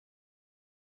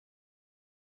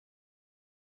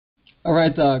All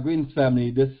right, greetings, family.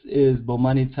 This is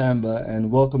Bomani Tamba, and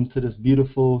welcome to this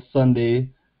beautiful Sunday,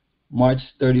 March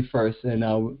 31st. And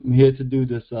I'm here to do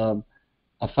this a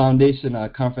foundation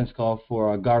conference call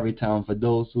for Garvey Town for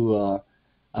those who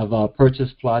have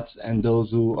purchased plots and those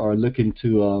who are looking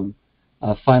to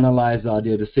finalize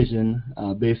their decision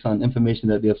based on information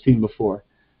that they have seen before.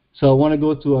 So I want to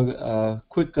go to a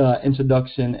quick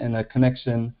introduction and a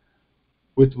connection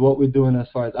with what we're doing as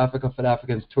far as Africa for the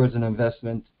Africans Tourism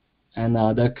Investment, and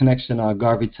that connection,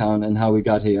 Garvey Town, and how we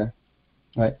got here,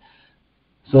 right?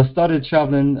 So I started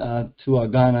traveling to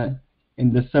Ghana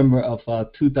in December of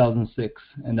 2006,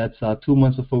 and that's 2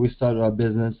 months before we started our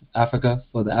business, Africa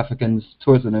for the Africans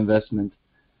Tourism Investment.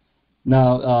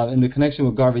 Now, in the connection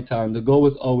with Garvey Town, the goal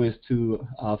was always to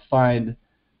find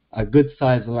a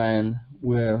good-sized land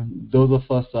where those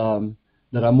of us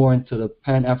that are more into the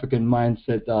Pan-African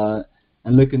mindset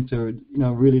and looking to,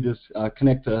 really just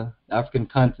connect to the African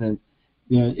continent,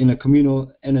 in a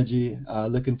communal energy,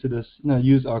 looking to just,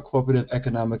 use our cooperative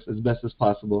economics as best as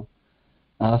possible.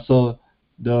 So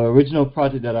the original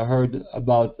project that I heard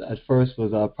about at first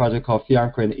was a project called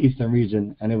Fiancre in the eastern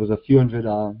region, and it was a few hundred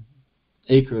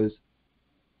acres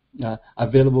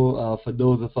available for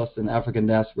those of us in African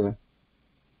diaspora.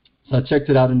 So I checked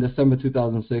it out in December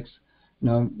 2006,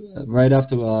 right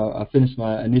after I finished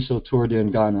my initial tour there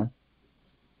in Ghana.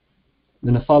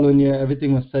 Then the following year,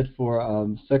 everything was set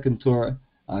for second tour,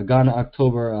 Ghana,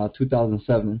 October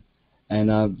 2007,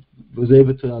 and was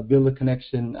able to build a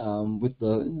connection with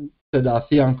the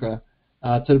Fiancre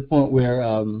to the point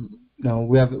where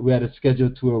we had a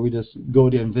scheduled tour. We just go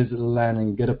there and visit the land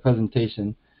and get a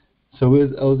presentation. So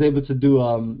I was able to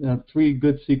do 3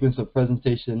 good sequence of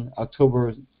presentation: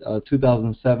 October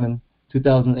 2007,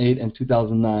 2008, and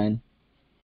 2009.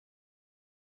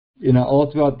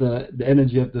 All throughout the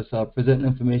energy of this present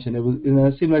information, it was,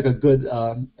 it seemed like a good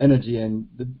energy, and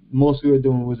the most we were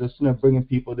doing was just, bringing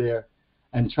people there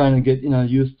and trying to get,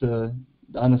 used to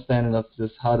the understanding of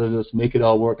just how to just make it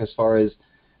all work as far as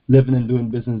living and doing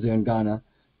business there in Ghana.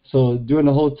 So during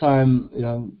the whole time,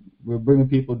 we're bringing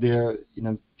people there.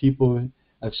 People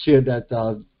have shared that,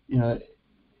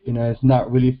 it's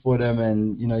not really for them,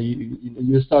 and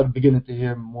you start beginning to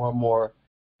hear more and more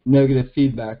negative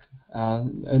feedback.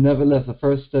 And nevertheless, the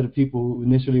first set of people who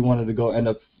initially wanted to go end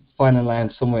up finding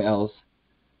land somewhere else.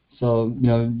 So,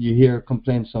 you hear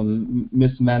complaints from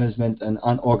mismanagement and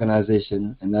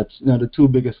unorganization, and that's, the 2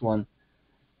 biggest ones.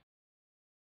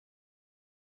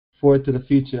 Forward to the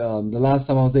future, the last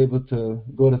time I was able to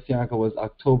go to Fiancre was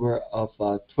October of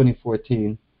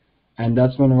 2014, and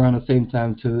that's when around the same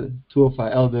time 2 of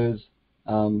our elders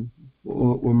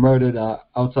were murdered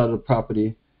outside of the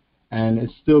property. And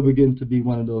it's still beginning to be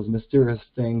one of those mysterious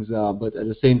things, but at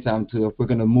the same time, too, if we're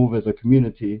going to move as a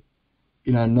community,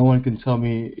 no one can tell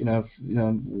me,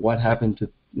 what happened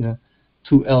to,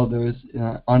 2 elders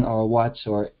on our watch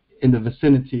or in the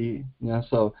vicinity.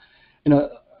 So,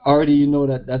 already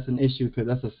that that's an issue, because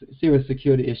that's a serious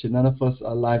security issue. None of us,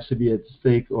 our lives should be at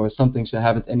stake, or something should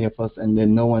happen to any of us, and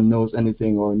then no one knows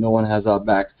anything, or no one has our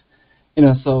back.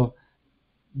 So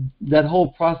that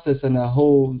whole process and that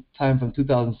whole time from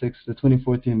 2006 to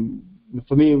 2014,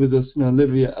 for me, it was just,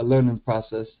 literally a learning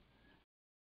process.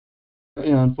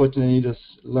 Unfortunately, you just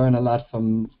learn a lot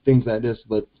from things like this,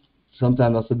 but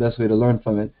sometimes that's the best way to learn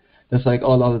from it. That's like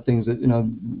all other things that,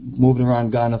 moving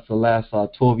around Ghana for the last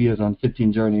 12 years on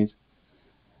 15 journeys.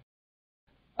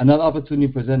 Another opportunity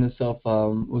presented itself.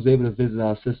 Was able to visit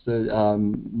our sister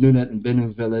Nunet in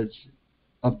Benue village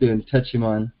up there in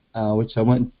Techiman, which I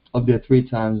went up there 3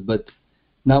 times, but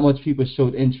not much people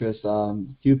showed interest.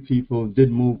 Few people did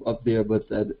move up there,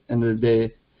 but at the end of the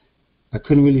day, I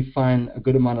couldn't really find a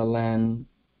good amount of land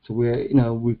to where,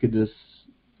 we could just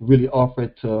really offer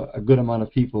it to a good amount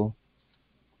of people.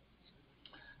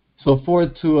 So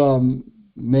forward to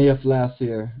May of last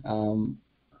year,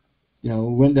 we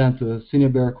went down to Senior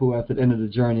Barracu after the end of the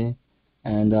journey,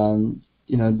 and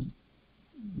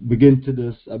begin to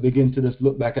this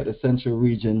look back at the central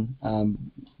region,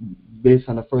 based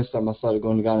on the first time I started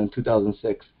going to Ghana in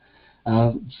 2006.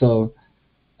 So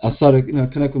I started,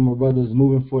 connecting with my brothers,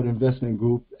 moving forward investment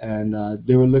group, and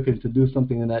they were looking to do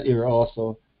something in that area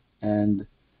also. And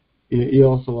he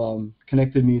also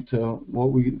connected me to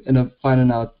what we ended up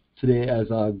finding out today as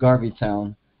Garvey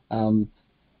Town. The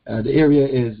area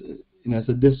is, it's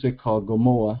a district called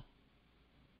Gomoa.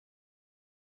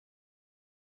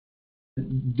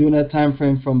 During that time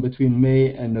frame from between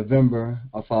May and November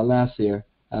of our last year,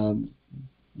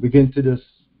 begin to just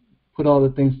put all the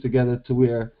things together to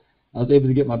where I was able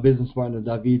to get my business partner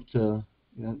David to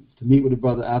meet with the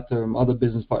brother after my other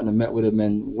business partner met with him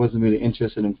and wasn't really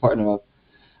interested in partnering up.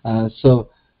 So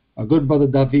our good brother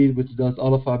David, which does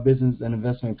all of our business and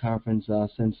investment conference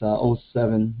since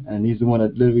 '07, and he's the one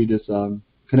that literally just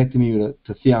connected me to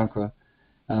Fiancra.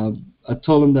 I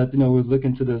told him that we was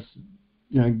looking to this,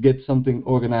 get something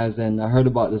organized, and I heard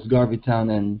about this Garvey Town,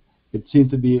 and it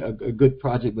seemed to be a good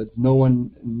project, but no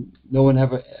one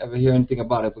ever hear anything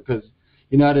about it, because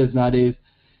how it is nowadays.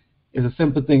 It's a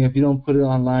simple thing. If you don't put it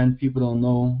online, people don't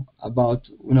know about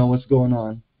what's going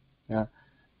on. Yeah.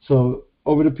 So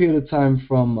over the period of time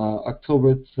from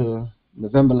October to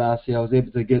November last year, I was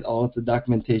able to get all of the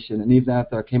documentation, and even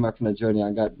after I came back from the journey,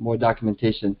 I got more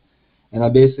documentation, and I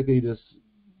basically just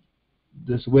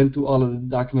went through all of the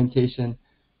documentation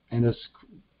and just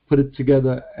put it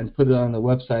together and put it on the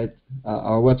website,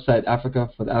 our website,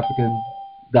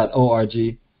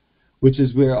 africafortheafrican.org, which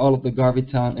is where all of the Garvey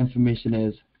Town information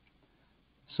is.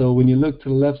 So when you look to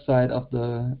the left side of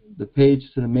the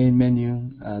page to the main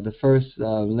menu, the first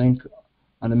link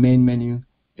on the main menu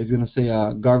is going to say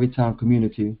Garvey Town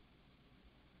Community.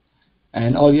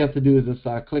 And all you have to do is just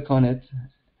click on it.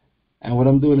 And what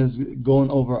I'm doing is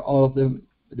going over all of the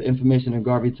information in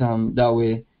Garvey Town. That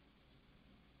way,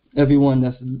 everyone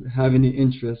that's having any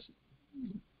interest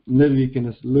literally can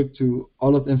just look through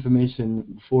all of the information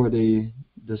before they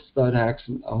start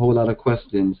asking a whole lot of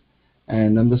questions.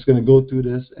 And I'm just going to go through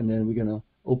this, and then we're going to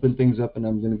open things up, and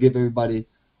I'm going to give everybody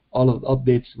all of the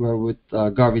updates where with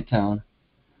Garvey Town.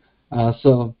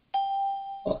 So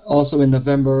also in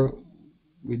November,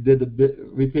 we did the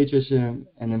Repatriation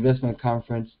and Investment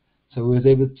Conference. So we was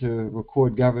able to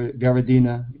record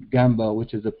Garadina Gamba,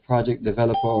 which is a project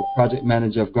developer or project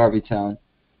manager of Garvey Town.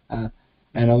 And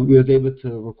we was able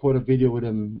to record a video with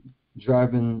him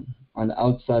driving on the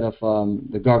outside of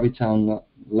the Garvey Town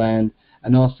land.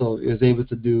 And also he was able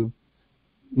to do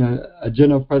a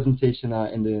general presentation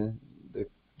in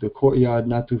the courtyard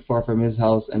not too far from his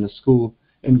house and the school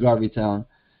in Garvey Town.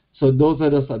 So those are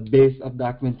just a base of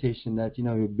documentation that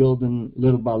you're building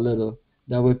little by little.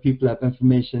 That way people have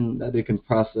information that they can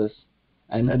process.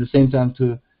 And at the same time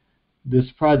too,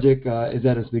 this project is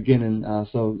at its beginning.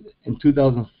 So in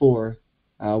 2004,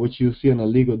 which you'll see in the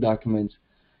legal documents,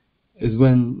 is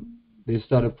when they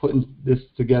started putting this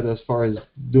together as far as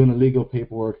doing the legal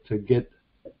paperwork to get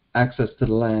access to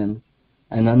the land.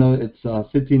 And I know it's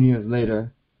 15 years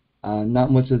later. Not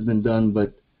much has been done,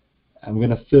 but I'm going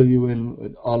to fill you in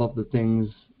with all of the things,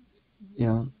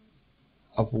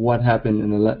 of what happened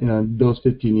in those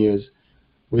 15 years,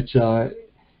 which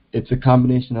it's a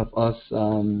combination of us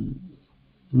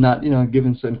not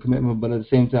giving certain commitment, but at the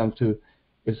same time too,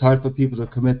 it's hard for people to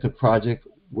commit to a project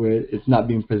where it's not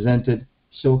being presented,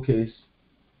 showcased,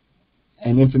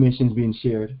 and information is being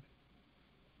shared.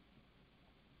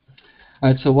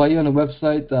 All right, so while you're on the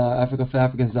website,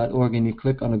 africaforafricans.org, and you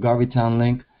click on the Garvey Town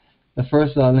link, the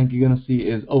first link you're going to see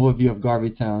is Overview of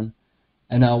Garvey Town.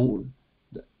 And now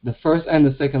the first and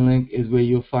the second link is where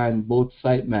you'll find both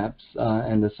site maps.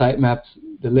 And the site maps,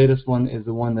 the latest one is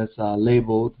the one that's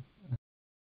labeled.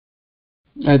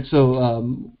 And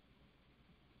so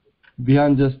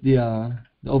beyond just the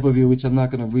overview, which I'm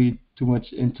not going to read too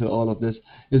much into all of this,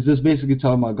 is just basically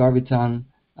talking about Garvey Town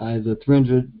is a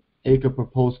 300-acre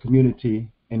proposed community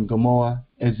in Gomoa,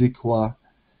 Ezekwa,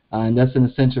 and that's in the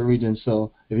central region.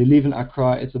 So if you're leaving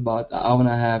Accra, it's about an hour and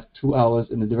a half, 2 hours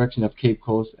in the direction of Cape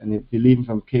Coast, and if you're leaving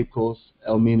from Cape Coast,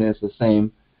 Elmina is the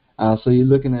same. So you're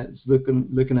looking at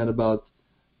about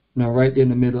right there in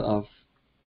the middle of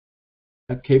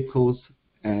Cape Coast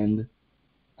and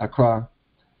Accra.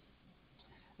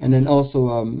 And then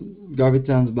also Garvey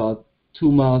Town is about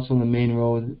 2 miles from the main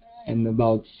road and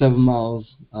about 7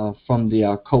 miles from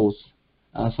the coast.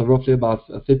 So roughly about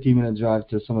a 15-minute drive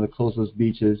to some of the closest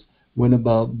beaches,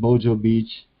 Winneba, Bojo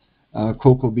Beach,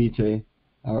 Coco Bite,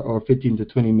 or 15 to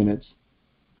 20 minutes.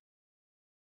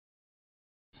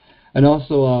 And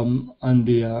also on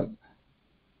the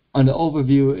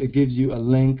overview, it gives you a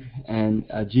link and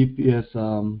a GPS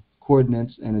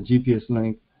coordinates and a GPS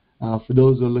link. For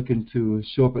those who are looking to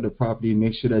show up at the property,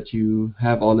 make sure that you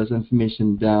have all this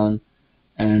information down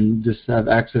and just have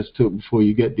access to it before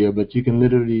you get there. But you can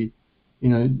literally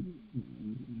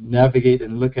navigate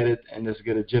and look at it and just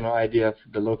get a general idea of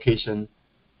the location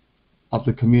of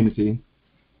the community.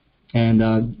 And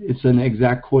it's an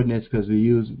exact coordinates because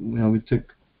we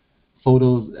took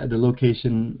photos at the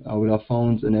location with our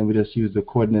phones, and then we just used the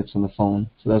coordinates on the phone.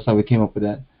 So that's how we came up with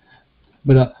that.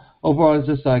 But overall, it's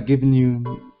just giving you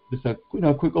just a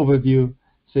quick overview,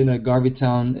 saying that Garvey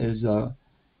Town is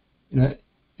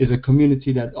is a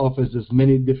community that offers just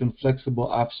many different flexible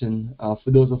options for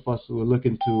those of us who are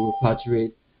looking to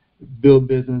repatriate, build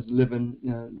business, live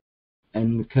in,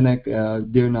 and connect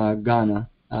during Ghana.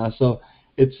 So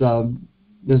it's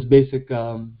this basic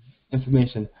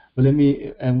information. But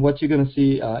and what you're going to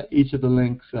see, each of the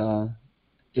links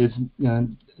is,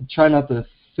 try not to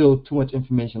fill too much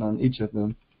information on each of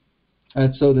them.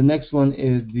 And so the next one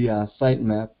is the site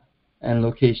map and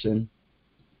location.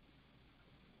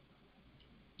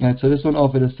 And so this one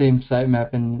offers the same site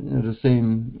map and the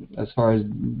same as far as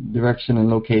direction and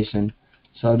location.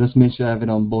 So I'll just make sure I have it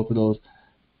on both of those.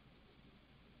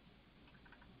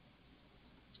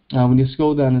 When you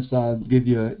scroll down, it's give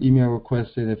you an email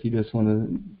request saying if you just want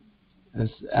to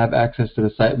have access to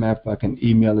the site map, I can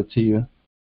email it to you.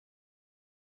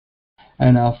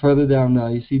 And further down,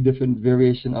 you see different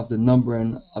variation of the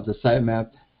numbering of the site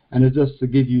map, and it's just to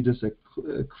give you just a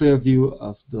clear view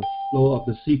of the flow of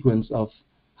the sequence of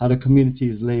how the community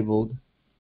is labeled.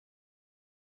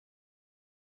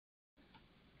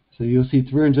 So you'll see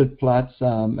 300 plots.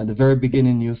 At the very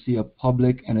beginning, you'll see a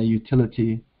public and a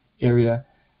utility area,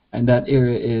 and that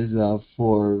area is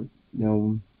for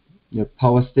your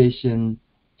power station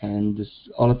and just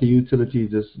all of the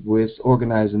utilities, just where it's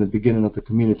organized in the beginning of the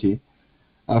community.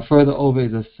 Further over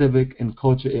is a civic and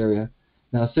culture area.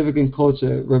 Now, civic and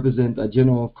culture represent a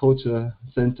general culture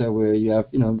center where you have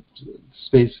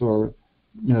space for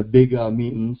big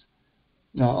meetings.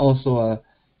 Also,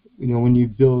 when you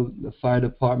build the fire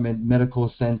department, medical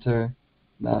center,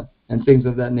 and things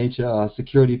of that nature,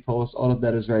 security posts, all of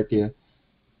that is right there.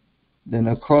 Then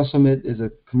across from it is a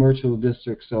commercial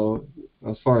district. So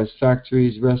as far as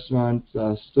factories, restaurants,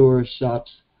 stores,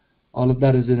 shops, all of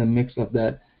that is in a mix of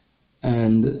that.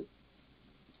 And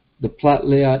the plot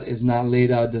layout is not laid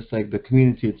out just like the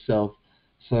community itself.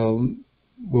 So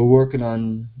we're working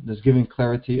on just giving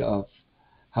clarity of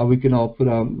how we can all put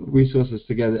our resources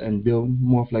together and build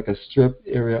more of like a strip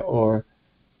area, or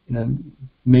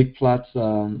make plots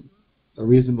a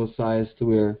reasonable size to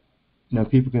where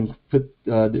people can put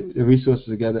the resources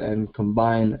together and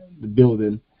combine the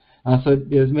building. So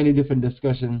there's many different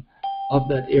discussion of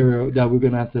that area that we're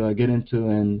going to have to get into,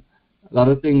 and a lot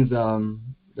of things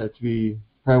that we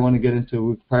probably want to get into,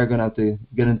 we're probably going to have to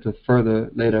get into further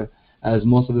later, as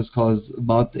most of this call is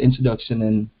about the introduction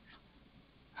and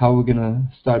how we're going to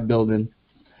start building.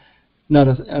 Now,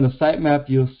 on the site map,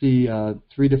 you'll see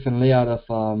 3 different layout of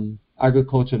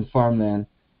agriculture and farmland,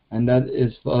 and that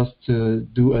is for us to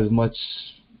do as much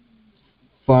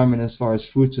farming as far as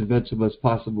fruits and vegetables as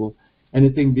possible.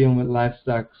 Anything dealing with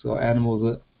livestock or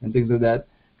animals and things like that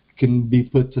can be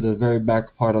put to the very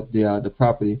back part of the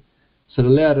property. So the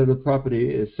layout of the property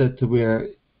is set to where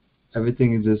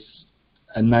everything is just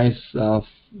a nice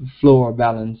flow or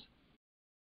balance.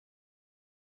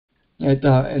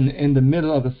 In the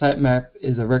middle of the site map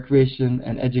is a recreation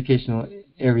and educational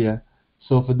area.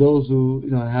 So for those who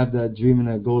have that dream and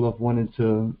that goal of wanting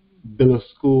to build a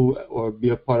school or be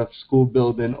a part of school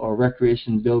building or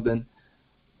recreation building,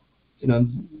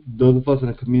 those of us in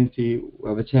the community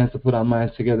have a chance to put our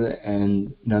minds together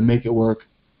and make it work.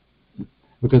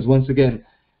 Because once again,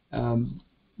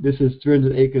 this is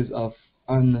 300 acres of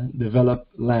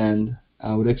undeveloped land,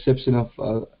 with the exception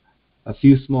of a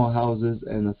few small houses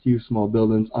and a few small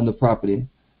buildings on the property.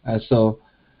 So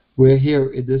we're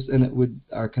here with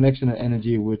our connection of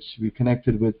energy, which we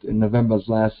connected with in November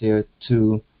last year,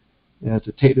 to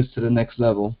take this to the next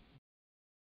level.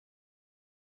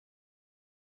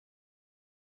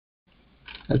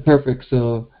 That's perfect.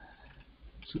 So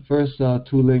first 2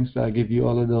 links, I'll give you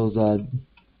all of those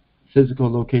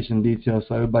physical location details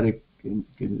so everybody can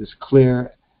just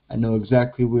clear and know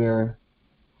exactly where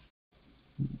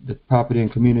the property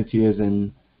and community is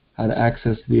and how to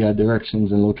access the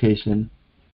directions and location.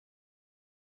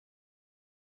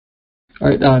 All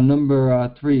right,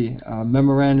 number 3,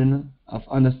 Memorandum of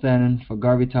Understanding for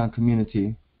Garvey Town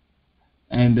Community.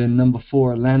 And then number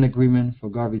 4, Land Agreement for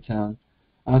Garvey Town.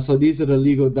 So these are the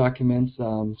legal documents.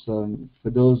 So for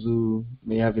those who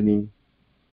may have any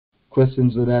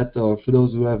questions with that, or for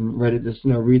those who haven't read it, just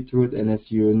read through it, and if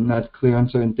you're not clear on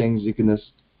certain things, you can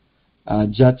just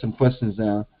jot some questions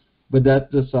down. But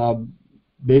that just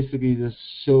basically just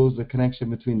shows the connection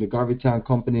between the Garvey Town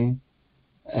Company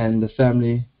and the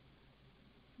family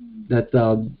that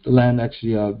the land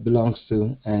actually belongs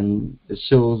to, and it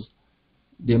shows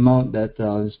the amount that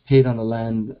is paid on the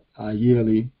land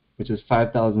yearly, which is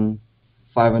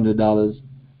 $5,500.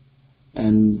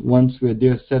 And once we're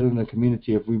there settled in the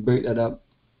community, if we break that up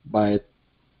by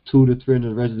 200 to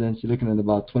 300 residents, you're looking at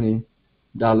about $20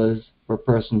 per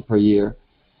person per year.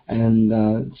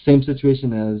 And same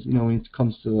situation as when it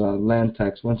comes to land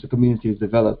tax. Once the community is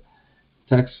developed,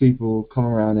 tax people come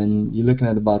around, and you're looking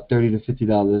at about $30 to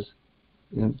 $50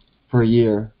 per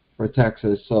year for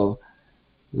taxes. So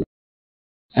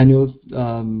annual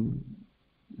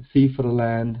fee for the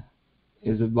land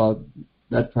is about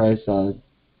that price,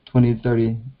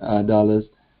 $20-$30,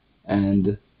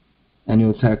 and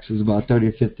annual tax is about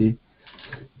 $30-$50.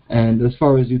 And as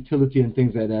far as utility and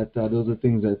things like that, those are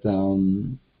things that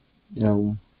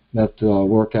that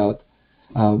work out.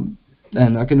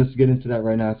 And I can just get into that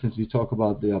right now since we talk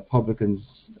about the public and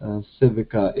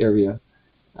civic area,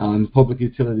 public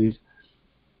utilities.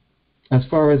 As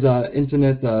far as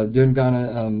internet, during in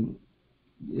Ghana,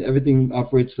 everything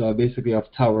operates basically off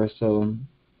towers, so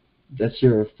that's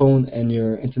your phone and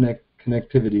your internet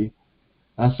connectivity.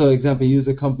 So, example, use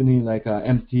a company like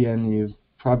MTN, you're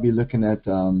probably looking at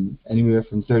anywhere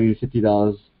from $30 to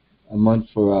 $50 a month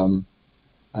for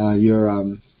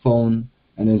your phone,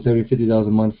 and then $30 to $50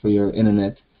 a month for your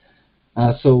internet.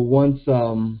 So once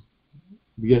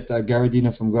we get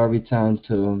Garadina from Garvey Town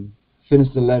to finish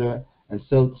the letter and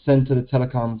send to the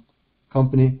telecom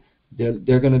company,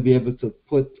 they're going to be able to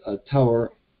put a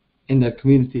tower in that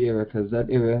community area, because that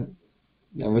area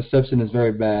reception is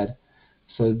very bad.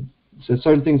 So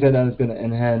certain things like that is going to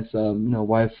enhance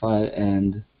Wi-Fi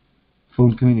and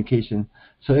phone communication.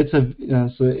 So it's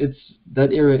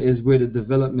that area is where the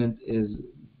development is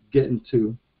getting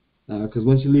to, because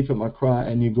once you leave from Accra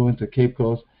and you go into Cape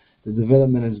Coast, the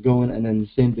development is going, and then the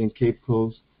same thing Cape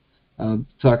Coast to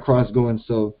Accra is going.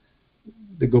 So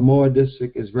the Gomorrah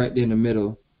district is right there in the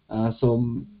middle.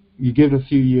 So you give it a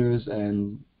few years,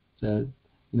 and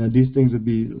these things would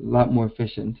be a lot more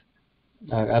efficient.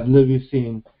 I've literally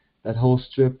seen that whole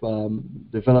strip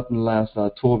develop in the last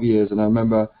 12 years, and I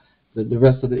remember the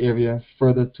rest of the area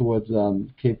further towards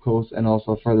Cape Coast and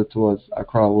also further towards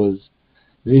Accra was,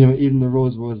 even the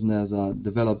roads wasn't as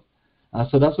developed.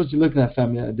 So that's what you're looking at,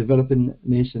 family, a developing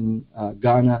nation,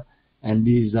 Ghana, and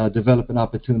these developing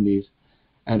opportunities.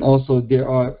 And also there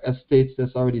are estates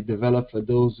that's already developed for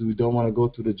those who don't want to go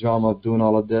through the drama of doing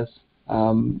all of this.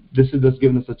 This is just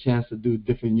giving us a chance to do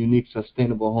different, unique,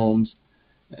 sustainable homes,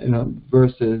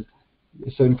 versus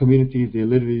certain communities, they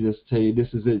literally just tell you,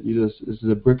 this is it. This is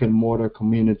a brick and mortar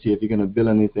community if you're going to build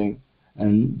anything.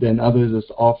 And then others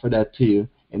just offer that to you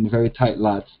in very tight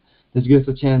lots. This gives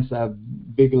us a chance to have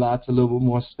big lots, a little bit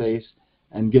more space,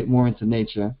 and get more into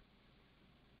nature.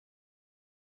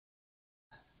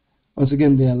 Once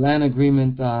again, the land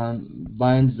agreement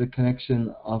binds the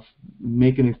connection of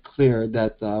making it clear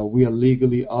that we are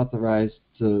legally authorized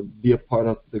to be a part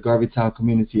of the Garvey Town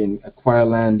community and acquire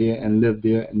land there and live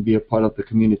there and be a part of the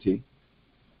community.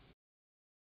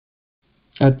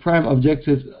 At prime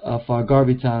objectives of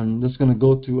Garvey Town, I'm just going to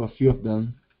go through a few of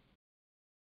them.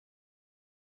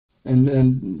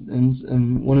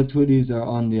 And one or two of these are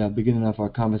on the beginning of our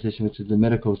conversation, which is the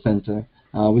medical center.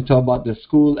 We talk about the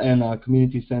school and our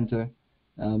community center.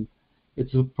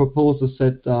 It's a proposal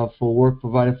set for work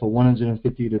provided for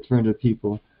 150 to 300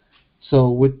 people. So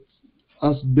with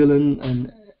us building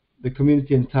and the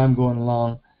community and time going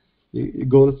along, the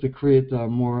goal is to create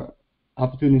more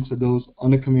opportunities for those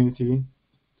on the community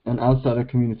and outside the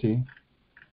community.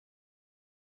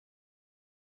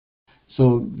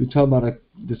 So we talk about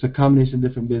there's a combination of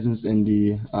different business in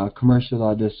the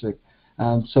commercial district.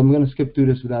 So I'm going to skip through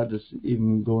this without just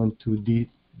even going too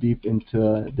deep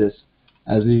into this.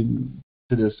 As we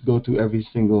go through every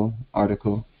single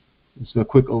article. Just a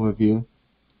quick overview.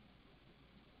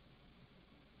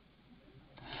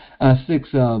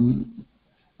 6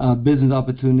 business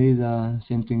opportunities.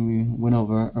 Same thing we went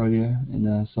over earlier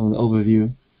in some of the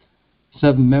overview.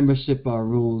 7 membership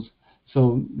rules.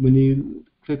 So when you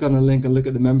click on the link and look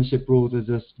at the membership rules, it's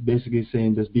just basically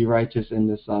saying just be righteous and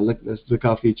just let's look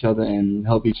out for each other and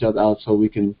help each other out, so we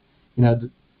can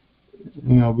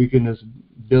we can just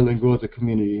build and grow as a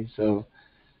community. So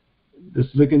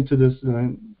just look into this,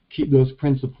 keep those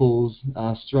principles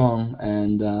strong,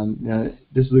 and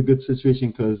this is a good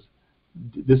situation because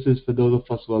this is for those of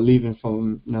us who are leaving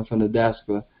from from the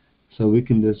diaspora, so we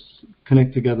can just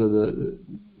connect together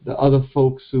the other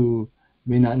folks who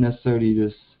may not necessarily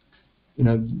just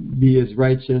be as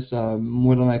righteous,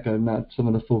 more than likely not some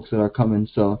of the folks that are coming.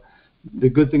 So the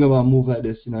good thing about a move like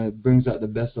this, it brings out the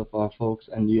best of our folks,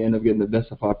 and you end up getting the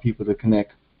best of our people to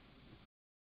connect.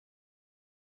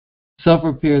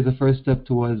 Self-repair is the first step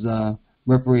towards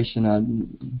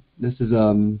reparation. This is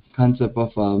a concept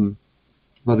of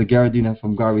Brother Garadina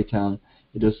from Garvey Town.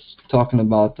 It is talking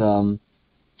about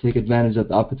take advantage of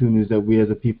the opportunities that we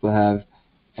as a people have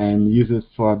and use it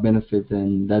for our benefit,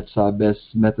 and that's our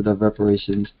best method of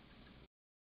reparations.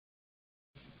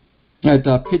 All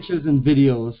right, pictures and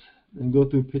videos. And go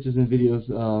through pictures and videos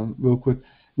real quick.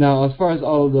 Now, as far as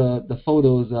all the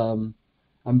photos,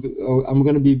 I'm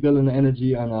going to be building the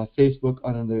energy on Facebook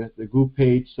on the group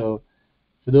page. So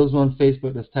For those on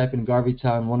Facebook, just type in Garvey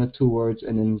Town, 1 or 2 words,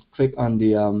 and then click on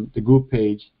the group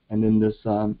page, and then just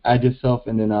add yourself,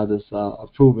 and then I'll just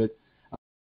approve it.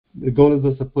 The goal is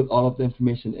just to put all of the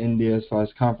information in there as far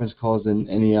as conference calls and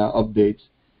any updates.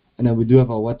 And then we do have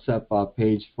a WhatsApp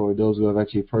page for those who have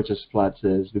actually purchased plots,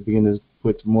 as we begin to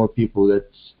put more people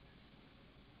that's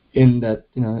in that,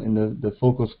 in the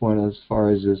focus point as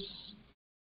far as just,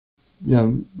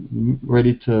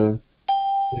 ready to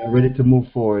move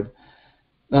forward.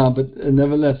 But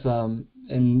nevertheless,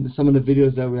 and some of the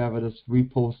videos that we have are just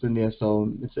reposted there,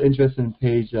 so it's an interesting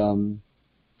page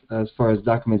as far as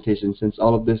documentation, since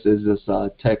all of this is just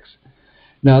text.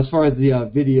 Now, as far as the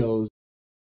videos,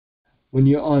 when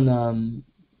you're on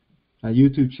a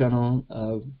YouTube channel,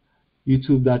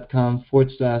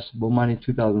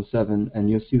 youtube.com/Bomani2007, and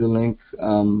you'll see the link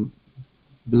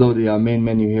below the main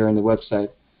menu here on the website.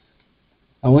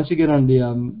 Once you get on the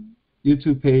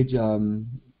YouTube page,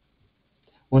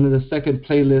 one of the second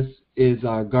playlists is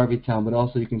Garvey Town, but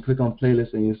also you can click on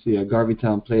playlist and you'll see a Garvey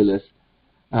Town playlist.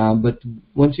 But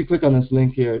once you click on this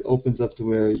link here, it opens up to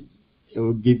where it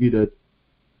will give you the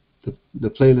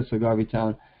playlist for Garvey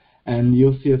Town. And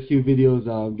you'll see a few videos,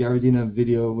 Garadina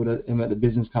video with him at the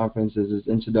business conference, is his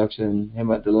introduction,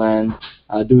 him at the land,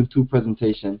 doing 2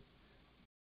 presentations.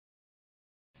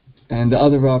 And the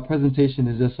other presentation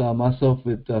is just myself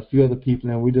with a few other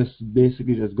people, and we just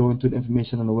basically just going through the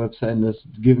information on the website and just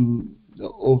giving the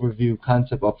overview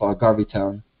concept of Garvey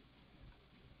Town.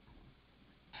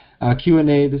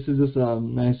 Q&A, this is just a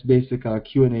nice basic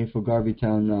Q&A for Garvey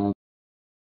Town.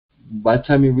 By the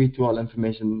time you read through all the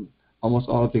information, almost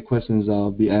all of your questions will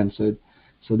be answered.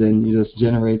 So then you just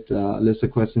generate a list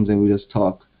of questions and we just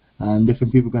talk.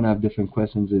 Different people are going to have different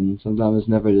questions, and sometimes it's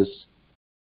never just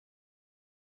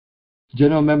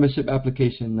general membership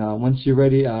application. Once you're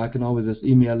ready, I can always just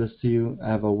email this to you. I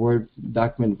have a Word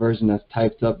document version that's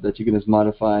typed up that you can just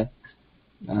modify.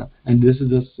 And this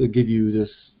is just to give you this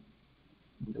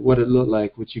what it looked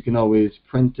like, which you can always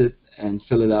print it and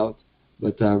fill it out.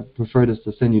 But I prefer just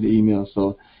to send you the email.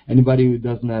 So anybody who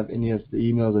doesn't have any of the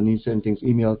emails or needs certain things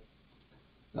emailed,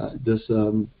 just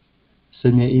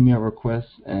send me an email request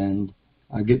and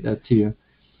I'll get that to you.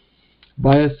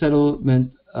 Buyer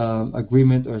settlement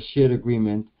agreement or shared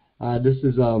agreement. This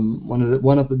is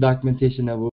one of the documentation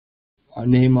that will our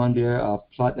name on there,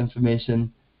 plot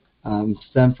information,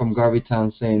 stamp from Garvey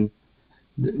Town saying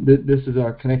this is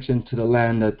our connection to the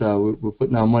land that we're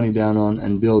putting our money down on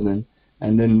and building.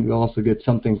 And then we also get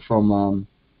something from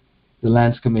the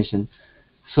Lands Commission.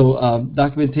 So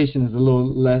documentation is a little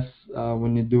less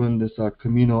when you're doing this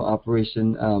communal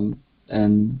operation,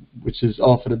 and which is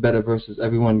all for the better versus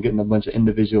everyone getting a bunch of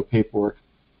individual paperwork.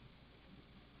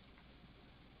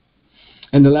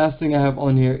 And the last thing I have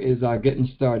on here is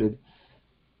getting started.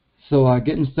 So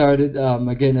getting started,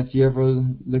 again, if you're ever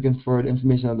looking for the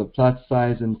information on the plot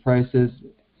size and prices,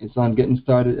 it's on getting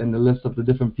started, and the list of the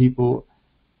different people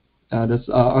that's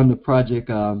on the project.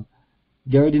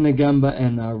 Garadina Gamba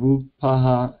and Ru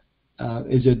Paha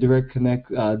is your direct connect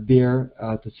there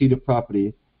to see the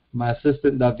property. My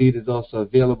assistant David is also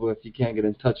available if you can't get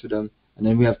in touch with him. And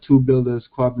then we have 2 builders,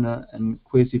 Kwabna and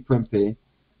Kwesi Prempe.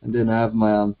 And then I have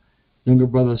my younger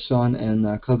brother Sean and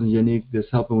cousin Yannick just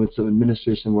helping with some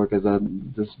administration work as I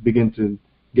just begin to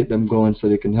get them going so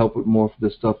they can help with more of the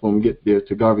stuff when we get there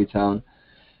to Garvey Town.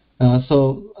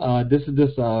 So this is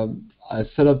just I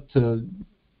set up to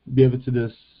be able to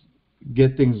just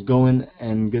get things going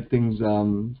and get things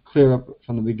clear up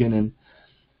from the beginning.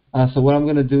 So what I'm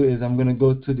going to do is I'm going to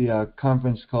go to the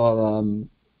conference call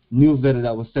newsletter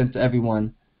that was sent to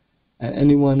everyone. And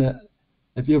anyone,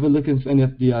 if you're ever looking for any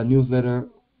of the newsletter,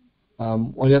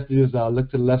 all you have to do is look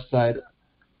to the left side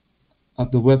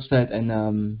of the website,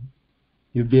 and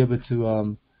you'll be able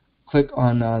to click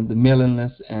on the mailing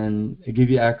list, and it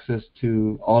gives you access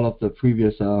to all of the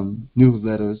previous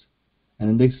newsletters. And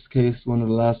in this case, one of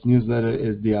the last newsletter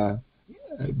is the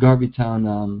Garvey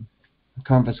Town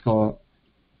conference call.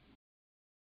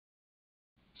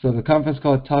 So the conference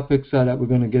call topics that we're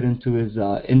going to get into is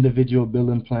individual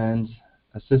building plans,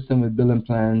 assistant with building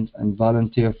plans, and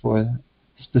volunteer for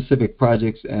specific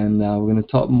projects. And we're going to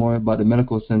talk more about the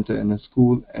medical center and the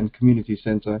school and community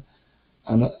center,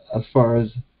 and as far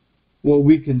as what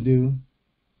we can do.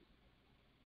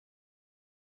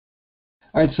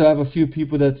 All right, so I have a few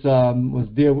people that was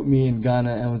there with me in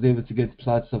Ghana and was able to get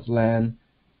plots of land,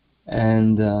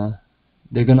 and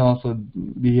they're going to also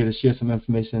be here to share some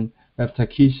information. We have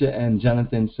Takisha and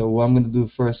Jonathan. So what I'm going to do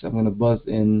first, I'm going to buzz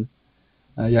in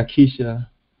Yakisha,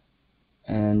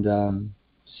 and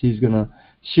she's going to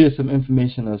share some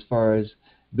information as far as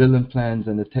building plans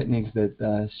and the techniques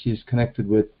that she's connected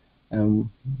with. and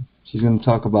she's going to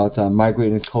talk about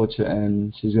migrating culture,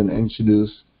 and she's going to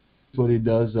introduce what he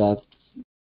does for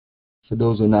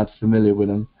those who are not familiar with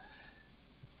him.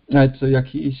 All right, so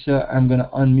Yakisha, I'm going to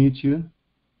unmute you.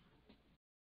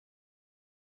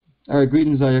 All right,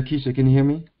 greetings, Yakisha. Can you hear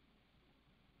me?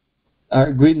 All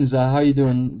right, greetings. How are you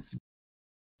doing?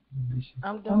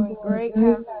 I'm doing great. How's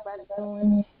everybody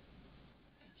doing?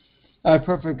 All right,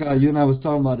 perfect. You and I was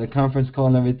talking about the conference call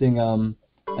and everything, and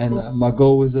my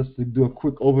goal was just to do a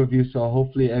quick overview, so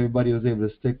hopefully everybody was able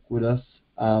to stick with us,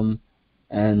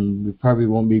 and we probably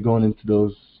won't be going into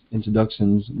those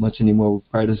introductions much anymore. We'll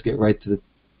probably just get right to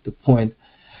the point.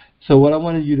 So what I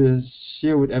wanted you to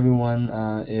share with everyone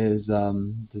is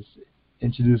just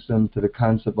introduce them to the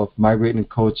concept of migrating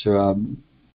culture.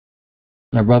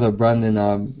 My brother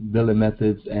Brandon building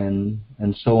methods and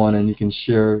so on, and you can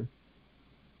share,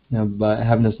 by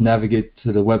having us navigate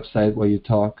to the website where you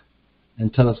talk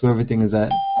and tell us where everything is at.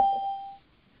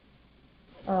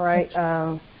 All right.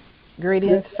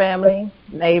 Greetings, family,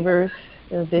 neighbors.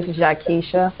 This is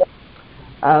Yakisha.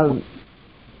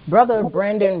 Brother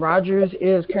Brandon Rogers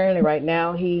is currently right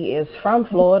now, he is from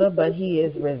Florida, but he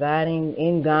is residing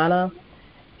in Ghana.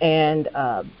 And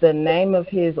the name of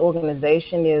his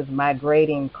organization is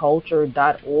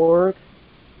migratingculture.org.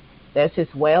 That's his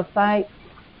website.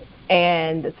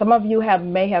 And some of you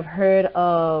may have heard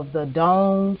of the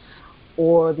domes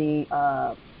or the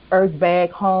earth bag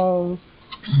homes.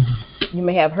 You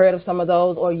may have heard of some of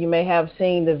those, or you may have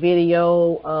seen the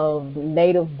video of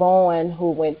native born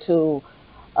who went to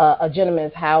a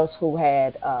gentleman's house who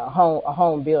had a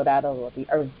home built out of the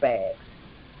earth bags.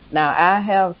 Now, I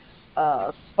have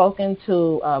spoken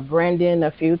to Brendan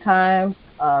a few times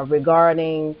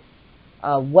regarding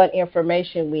what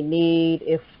information we need,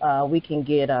 if we can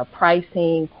get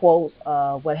pricing, quotes,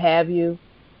 what have you.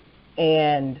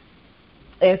 And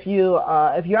if you're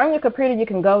on your computer, you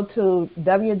can go to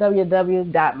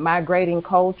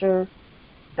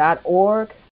www.migratingculture.org.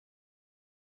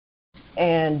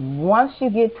 And once you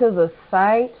get to the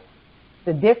site,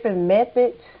 the different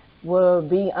methods will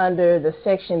be under the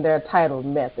section that are titled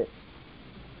methods.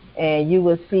 And you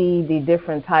will see the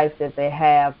different types that they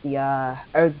have, the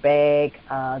earth bag,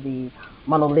 the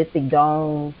monolithic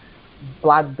dome,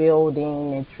 block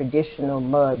building, and traditional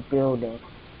mud building.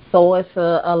 So it's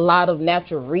a lot of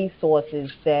natural resources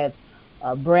that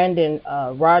Brandon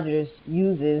Rogers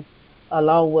uses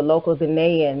along with local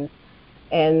Ghanaians.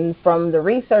 And from the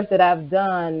research that I've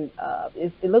done,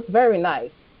 it looks very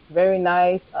nice, very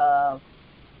nice,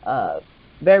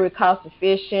 very cost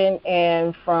efficient.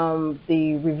 And from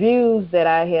the reviews that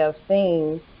I have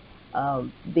seen,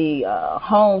 the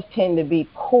homes tend to be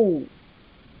cool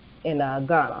in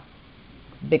Ghana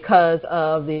because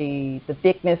of the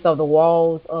thickness of the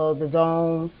walls of the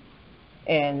domes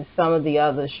and some of the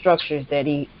other structures that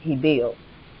he built.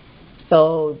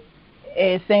 So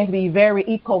it seems to be very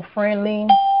eco-friendly,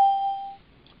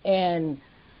 and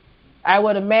I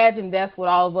would imagine that's what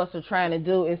all of us are trying to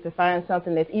do, is to find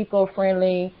something that's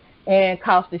eco-friendly and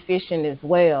cost-efficient as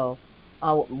well.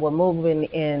 We're moving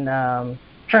in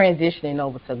transitioning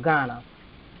over to Ghana.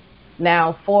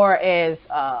 Now, far as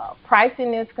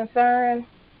pricing is concerned,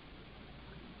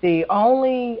 the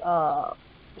only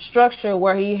structure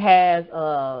where he has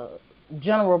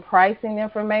general pricing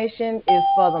information is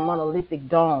for the monolithic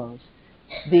domes.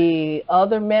 The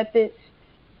other methods,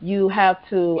 you have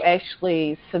to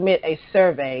actually submit a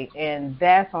survey, and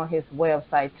that's on his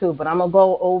website too. But I'm going to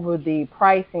go over the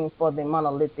pricing for the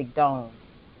monolithic domes.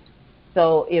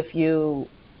 So if you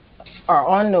are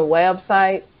on the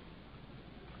website,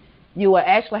 you will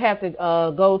actually have to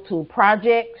go to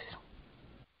projects.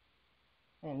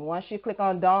 And once you click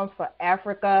on Domes for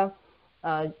Africa,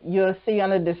 you'll see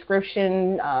under the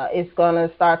description, it's going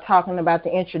to start talking about the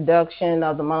introduction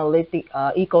of the monolithic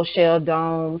eco-shell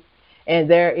domes. And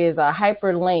there is a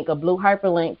hyperlink, a blue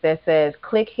hyperlink that says,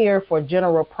 click here for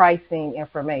general pricing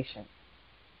information.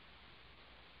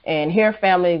 And here,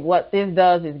 family, what this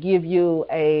does is give you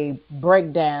a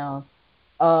breakdown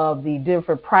of the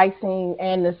different pricing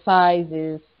and the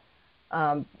sizes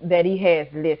that he has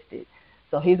listed.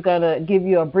 So he's going to give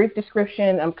you a brief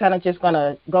description. I'm kind of just going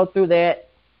to go through that.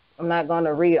 I'm not going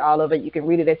to read all of it. You can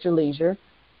read it at your leisure.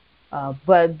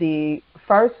 But the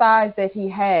first size that he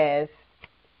has,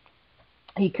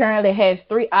 he currently has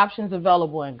 3 options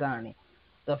available in Ghana.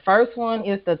 The first one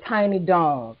is the tiny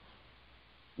dome.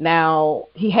 Now,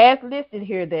 he has listed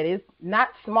here that it's not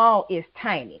small, it's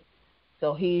tiny.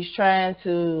 So he's trying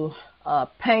to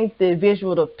paint the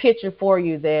visual, the picture for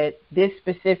you that this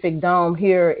specific dome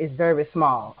here is very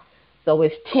small. So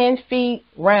it's 10 feet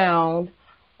round.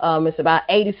 It's about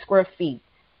 80 square feet.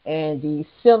 and the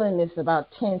ceiling is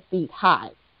about 10 feet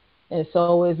high. And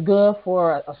so it's good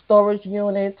for a storage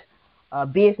unit, a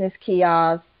business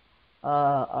kiosk,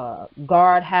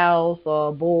 guardhouse,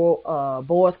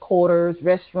 boys' quarters,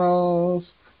 restrooms,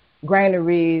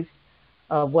 granaries,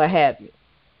 what have you.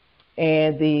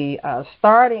 And the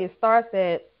it starts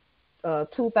at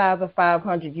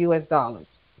 $2,500 US,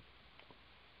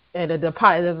 and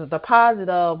there's a deposit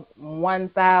of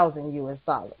 $1,000 US,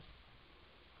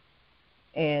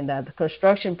 and the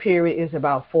construction period is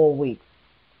about 4 weeks.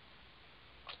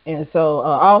 And so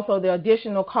also the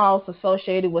additional costs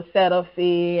associated with setup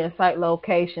fee and site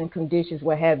location, conditions,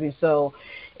 what have you. So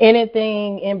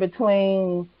anything in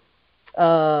between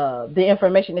the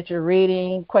information that you're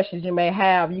reading, questions you may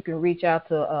have, you can reach out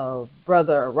to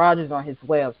Brother Rogers on his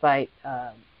website.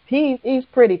 He's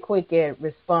pretty quick at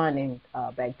responding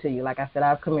back to you. Like I said,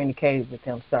 I've communicated with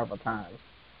him several times.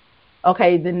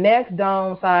 Okay, the next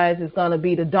dome size is going to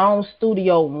be the Dome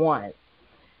Studio 1.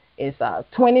 It's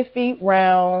 20 feet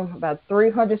round, about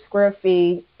 300 square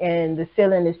feet, and the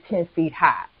ceiling is 10 feet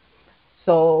high.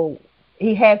 So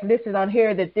he has listed on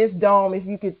here that this dome, if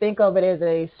you could think of it as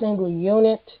a single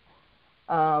unit.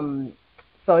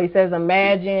 So he says,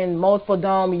 imagine multiple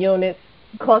dome units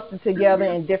clustered together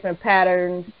in different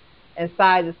patterns and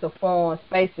sizes to form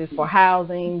spaces for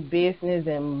housing, business,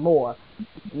 and more.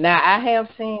 Now, I have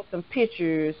seen some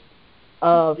pictures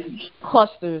of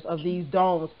clusters of these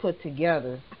domes put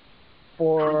together.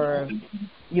 For,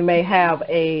 you may have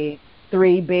a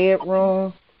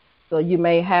 3-bedroom, so you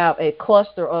may have a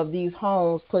cluster of these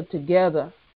homes put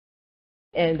together,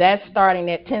 and that's starting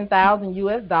at $10,000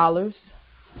 US.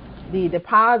 The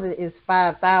deposit is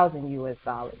 $5,000 US.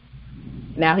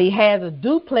 Now he has a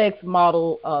duplex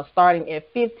model starting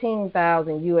at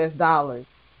 $15,000 US,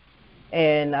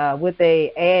 and with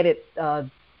a added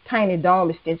tiny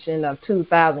dome extension of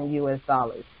 $2,000 US.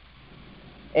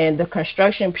 And the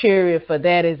construction period for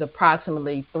that is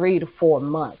approximately 3 to 4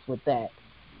 months with that.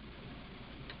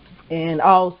 And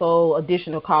also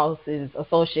additional costs is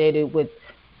associated with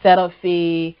setup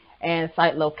fee and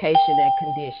site location and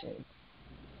conditions.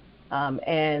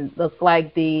 And looks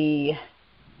like we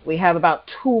have about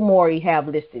 2 more he have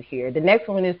listed here. The next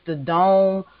one is the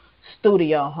Dome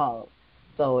Studio Home.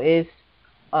 So it's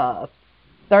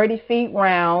 30 feet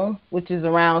round, which is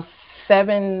around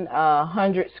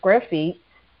 700 square feet.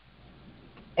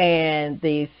 And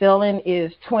the ceiling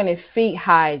is 20 feet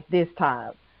high this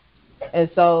time. And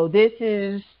so this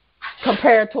is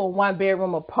compared to a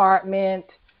 1-bedroom apartment.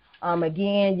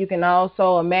 Again, you can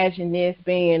also imagine this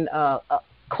being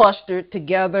clustered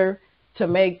together to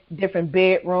make different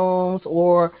bedrooms,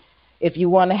 or if you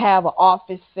want to have an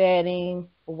office setting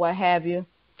or what have you,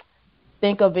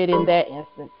 think of it in that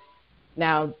instance.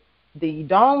 Now, the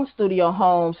Dome Studio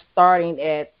Home starting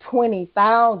at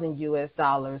 $20,000 US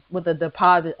with a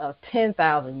deposit of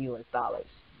 $10,000 US.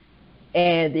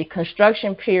 And the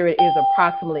construction period is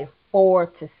approximately 4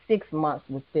 to 6 months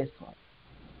with this one.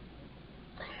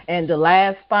 And the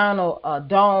last final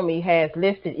dome he has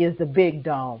listed is the Big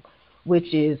Dome,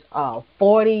 which is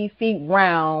 40 feet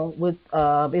round with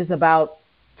is about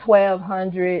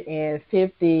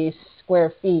 1,250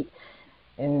 square feet.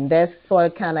 And that's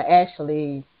sort of kind of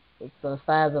actually the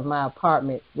size of my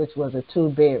apartment, which was a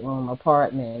 2-bedroom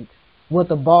apartment with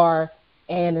a bar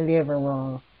and a living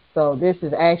room. So this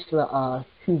is actually a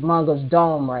humongous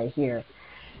dome right here.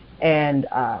 And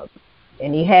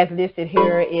he has listed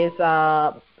here is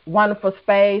wonderful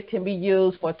space, can be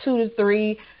used for 2 to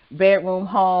 3 bedroom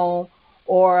home,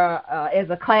 or as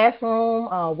a classroom,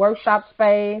 workshop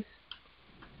space.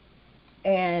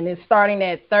 And it's starting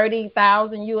at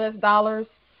 $30,000 US.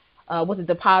 With a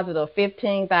deposit of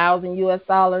 $15,000 US,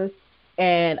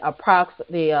 and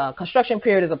the construction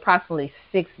period is approximately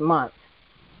 6 months.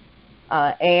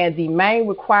 And the main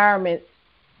requirements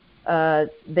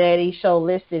that he showed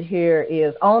listed here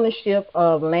is ownership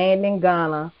of land in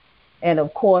Ghana, and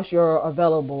of course your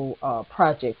available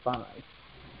project funds.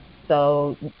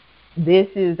 So this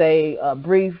is a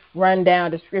brief rundown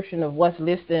description of what's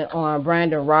listed on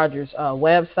Brandon Rogers'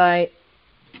 website.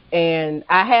 And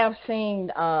I have seen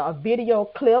a video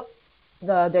clip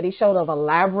that he showed of a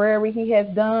library he has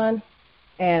done.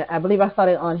 And I believe I saw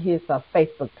it on his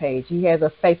Facebook page. He has a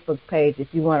Facebook page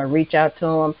if you want to reach out to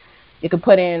him. You can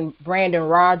put in Brandon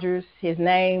Rogers, his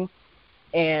name,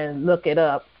 and look it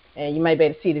up. And you might be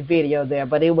able to see the video there.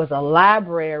 But it was a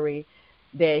library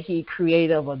that he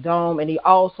created of a dome. And he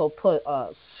also put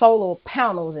solar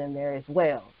panels in there as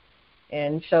well,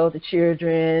 and showed the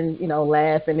children, you know,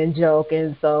 laughing and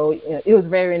joking. So it was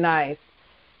very nice.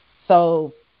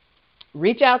 So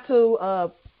reach out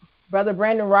to Brother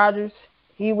Brandon Rogers.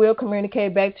 he will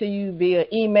communicate back to you via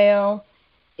email.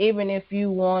 Even if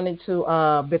you wanted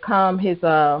to become his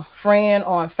friend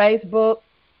on Facebook,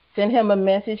 send him a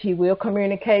message. He will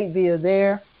communicate via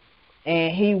there,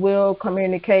 and he will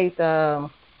communicate.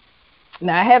 Now,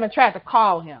 I haven't tried to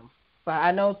call him, but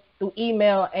I know through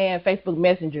email and Facebook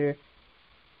Messenger,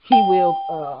 he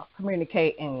will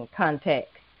communicate and contact.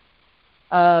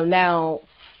 Now,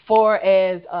 for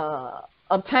as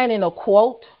obtaining a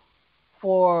quote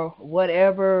for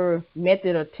whatever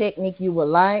method or technique you would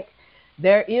like,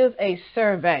 there is a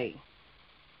survey.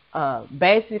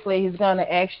 Basically, he's going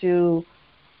to ask you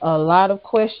a lot of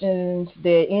questions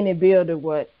that any builder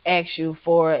would ask you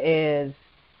for, as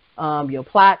your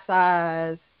plot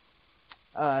size.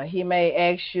 He may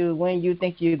ask you when you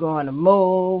think you're going to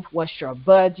move, what's your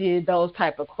budget, those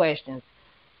type of questions.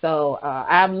 So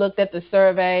I've looked at the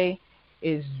survey.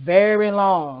 It's very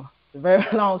long. It's a very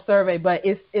long survey, but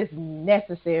it's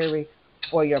necessary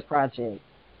for your project.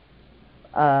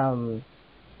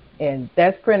 And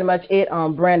that's pretty much it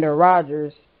on Brandon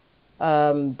Rogers.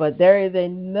 But there is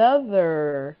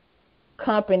another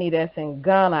company that's in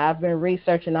Ghana I've been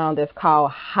researching on that's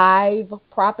called Hive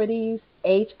Properties,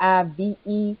 Hive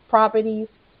Properties.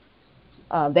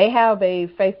 They have a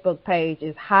Facebook page.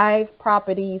 It's Hive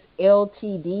Properties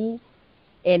Ltd.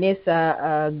 And it's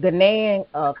a Ghanaian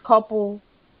couple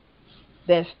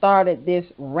that started this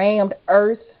rammed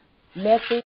earth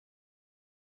method.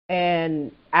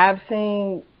 And I've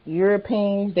seen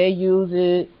Europeans, they use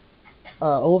it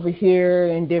over here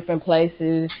in different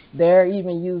places. They're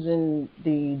even using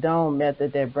the dome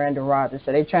method that Brandon Rogers.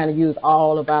 So they're trying to use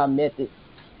all of our methods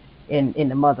in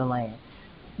the motherland,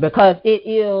 because it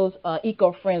is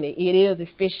eco-friendly, it is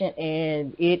efficient,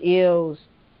 and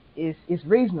it's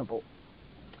reasonable.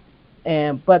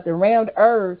 But the rammed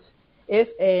earth is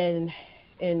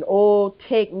an old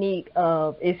technique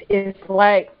of it's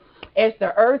like as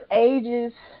the earth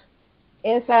ages,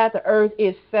 inside the earth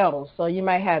it settles. So you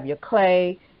might have your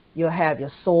clay, you'll have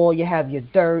your soil, you have your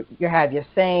dirt, you have your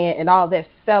sand, and all that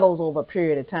settles over a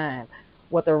period of time.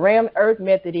 What the rammed earth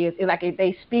method is like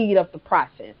they speed up the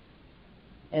process.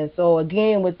 And so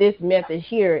again, with this method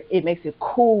here, it makes it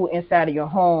cool inside of your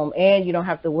home, and you don't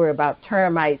have to worry about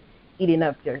termites eating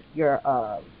up your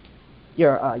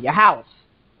house.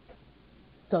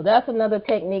 So that's another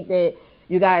technique that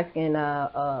you guys can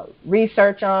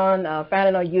research on. Found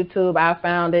it on YouTube. I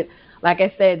found it. Like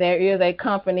I said, there is a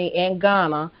company in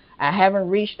Ghana. I haven't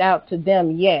reached out to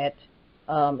them yet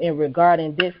in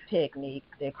regarding this technique.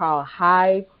 They're called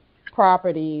Hive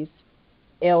Properties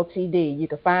Ltd. You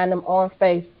can find them on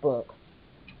Facebook,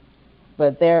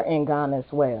 but they're in Ghana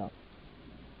as well.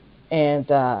 And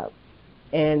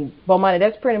Bomani,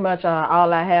 that's pretty much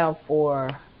all I have for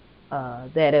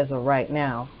that as of right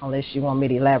now, unless you want me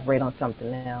to elaborate on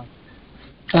something else.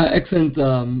 Excellent,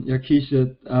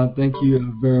 Yarkisha. Thank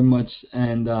you very much.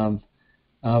 And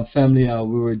family,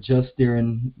 we were just there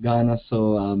in Ghana,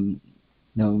 so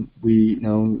we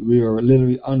were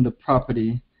literally on the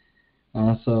property.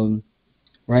 So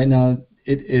right now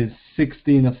it is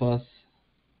 16 of us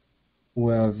who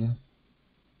have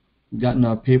gotten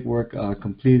our paperwork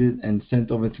completed and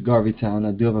sent over to Garvey Town.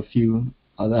 I do have a few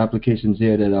other applications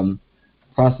here that I'm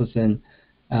processing,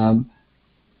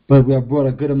 but we have brought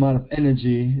a good amount of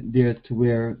energy there to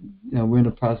where we're in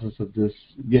the process of just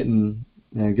getting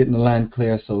the land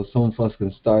clear, so some of us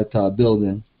can start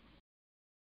building.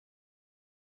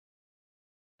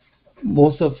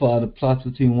 Most of the plots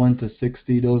between 1 to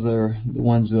 60, those are the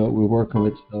ones that we're working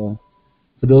with. So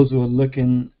for those who are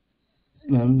looking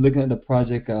at the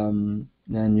project and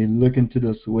you're looking to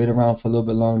just wait around for a little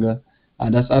bit longer,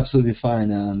 that's absolutely fine.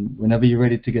 Whenever you're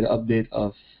ready to get an update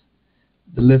of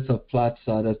the list of plots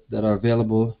that are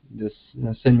available, just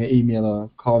send me an email or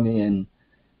call me, and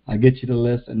I'll get you the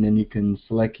list, and then you can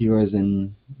select yours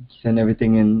and send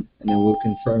everything in, and then we'll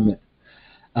confirm it.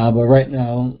 But right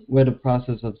now, we're in the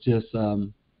process of just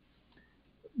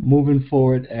moving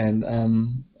forward,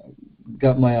 and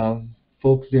got my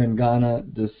folks there in Ghana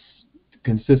just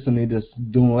consistently just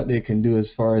doing what they can do as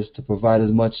far as to provide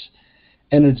as much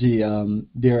energy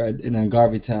there in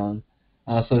Garvey Town.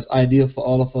 So it's ideal for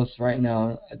all of us right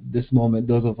now at this moment,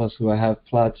 those of us who have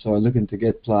plots or are looking to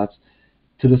get plots,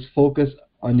 to just focus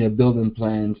on your building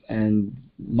plans. And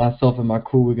myself and my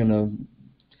crew, we're going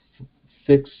to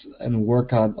fix and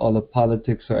work out all the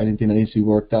politics or anything that needs to be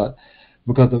worked out,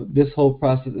 because this whole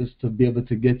process is to be able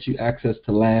to get you access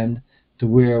to land, to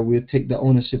where we'll take the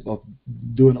ownership of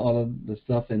doing all of the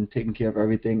stuff and taking care of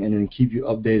everything, and then keep you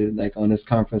updated, like on this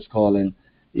conference call and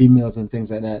emails and things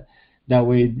like that. That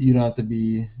way you don't have to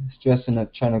be stressing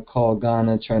up trying to call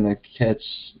Ghana, trying to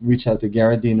reach out to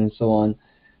Garradine and so on.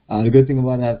 The good thing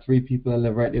about it, I have 3 people that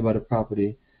live right there by the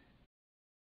property.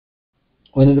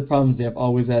 One of the problems they have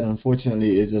always had,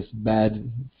 unfortunately, is just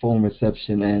bad phone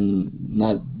reception and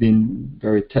not being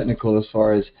very technical as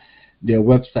far as their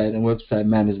website and website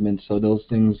management. So those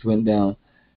things went down.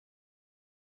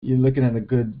 You're looking at a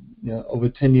good, over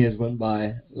 10 years went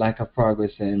by, lack of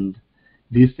progress, and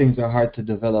these things are hard to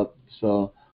develop.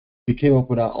 So we came up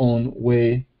with our own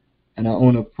way and our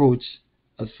own approach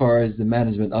as far as the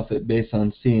management of it, based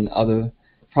on seeing other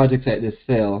projects like this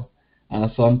fail.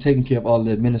 So I'm taking care of all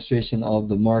the administration, all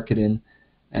the marketing,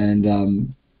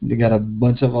 and we got a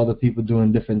bunch of other people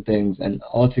doing different things, and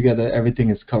altogether everything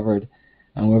is covered.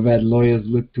 And we've had lawyers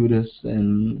look through this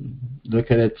and look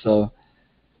at it. So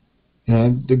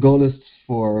the goal is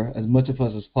for as much of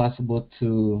us as possible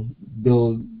to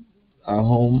build our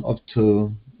home up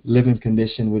to living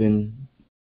condition within.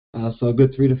 So a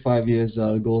good 3 to 5 years.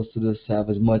 The goal is to just have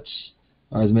as much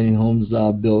or as many homes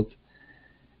built.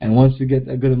 And once we get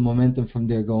a good momentum from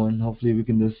there going, hopefully we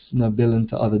can just build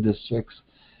into other districts.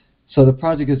 So the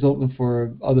project is open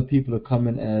for other people to come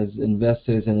in as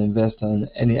investors and invest on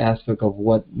any aspect of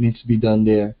what needs to be done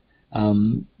there.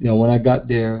 When I got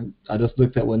there, I just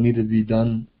looked at what needed to be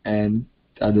done, and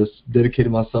I just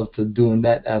dedicated myself to doing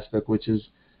that aspect, which is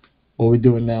what we're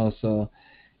doing now. So,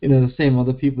 the same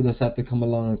other people just have to come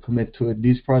along and commit to it.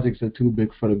 These projects are too big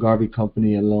for the Garvey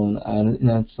company alone,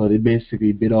 so they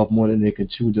basically bit off more than they can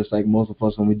chew, just like most of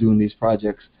us when we're doing these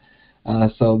projects.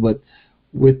 But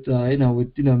with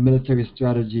military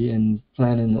strategy and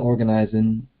planning and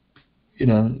organizing,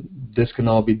 this can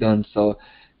all be done. So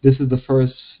this is the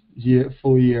first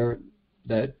full year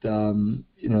that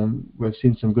we've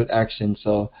seen some good action.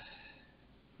 So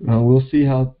we'll see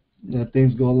how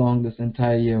things go along this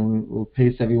entire year, and we'll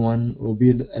pace everyone. We'll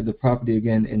be at the property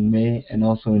again in May and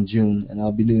also in June, and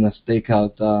I'll be doing a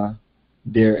stakeout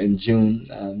there in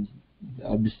June.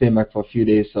 I'll be staying back for a few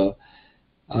days, so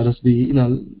I'll just be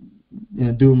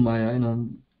doing my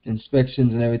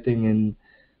inspections and everything,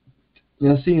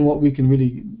 and seeing what we can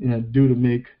really do to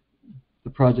make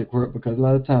the project work. Because a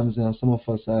lot of times some of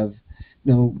us have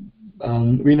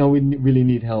we know we really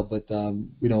need help, but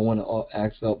we don't want to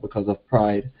ask help because of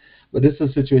pride. But this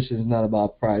situation is not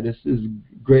about pride. This is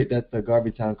great that the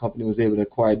Garvey Town Company was able to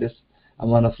acquire this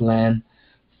amount of land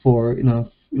for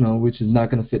which is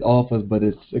not going to fit all of us, but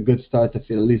it's a good start to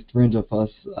fit at least 300 of us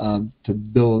to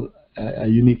build a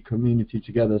unique community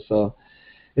together. So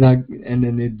and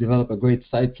then they develop a great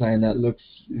site plan that looks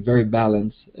very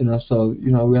balanced. So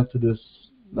we have to just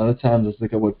a lot of times just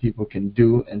look at what people can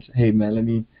do and say, hey man, let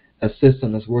me assist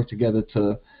and let's work together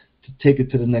to take it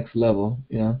to the next level.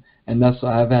 And that's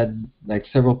why I've had like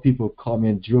several people call me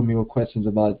and drill me with questions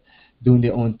about doing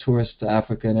their own tours to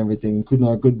Africa and everything, including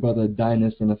our good brother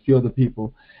Dinus and a few other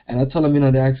people. And I told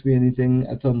them, they asked me anything,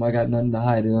 I told them I got nothing to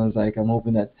hide, and I was like, I'm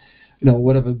hoping that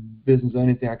whatever business or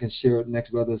anything I can share with the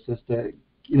next brother or sister,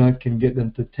 can get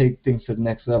them to take things to the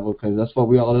next level, because that's what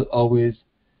we always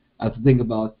have to think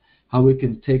about, how we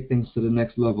can take things to the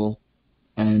next level.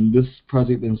 And this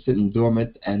project has been sitting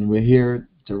dormant, and we're here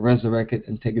to resurrect it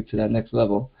and take it to that next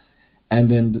level. And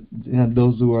then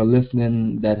those who are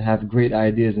listening that have great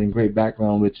ideas and great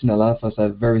background, which a lot of us are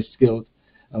very skilled,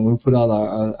 and we put all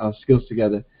our skills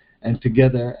together. And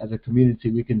together as a community,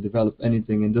 we can develop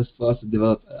anything. And just for us to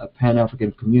develop a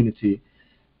Pan-African community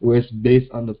where it's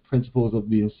based on the principles of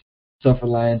being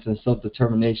self-reliance and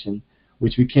self-determination,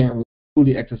 which we can't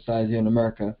really exercise here in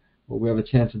America, but we have a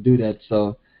chance to do that.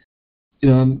 So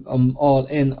I'm all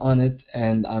in on it,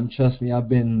 and trust me, I've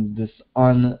been just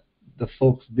on the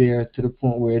folks there to the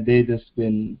point where they just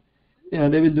been, they've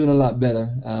been doing a lot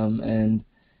better, and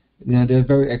they're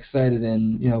very excited,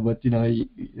 and but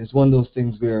it's one of those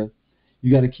things where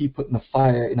you got to keep putting the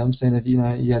fire. I'm saying that you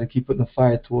got to keep putting the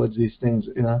fire towards these things,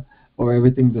 or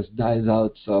everything just dies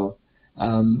out. So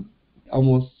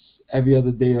almost every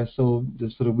other day or so,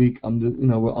 just for the week,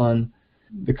 we're on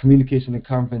the communication and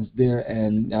conference there,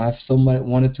 and I have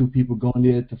one or two people going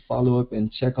there to follow up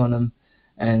and check on them.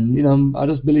 And I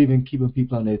just believe in keeping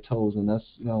people on their toes, and that's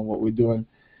what we're doing.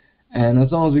 And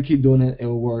as long as we keep doing it, it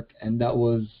will work. And that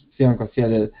was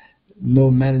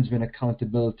no management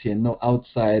accountability and no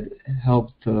outside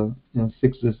help to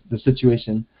fix the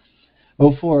situation.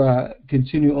 Before I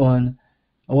continue on,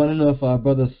 I want to know if our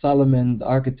brother Solomon, the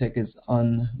architect, is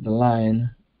on the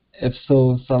line. If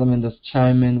so, Solomon, just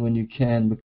chime in when you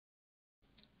can.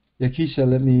 Yakisha,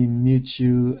 let me mute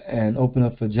you and open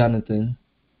up for Jonathan.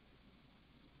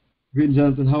 Greetings,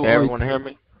 Jonathan. How are you? Can everyone hear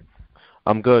me?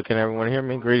 I'm good. Can everyone hear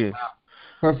me? Greetings.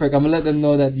 Perfect. I'm going to let them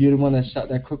know that you're the one that shot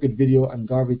that crooked video on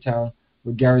Garvey Town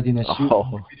with Garrett shooting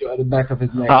the video at the back of his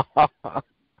neck.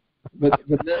 but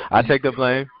I take the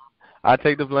blame. I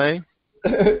take the blame.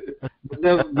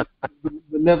 but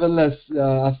nevertheless,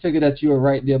 I figured that you were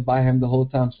right there by him the whole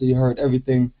time, so you heard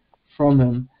everything from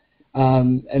him.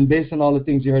 And based on all the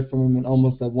things you heard from him in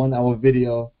almost a 1-hour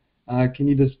video, can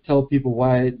you just tell people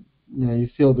why you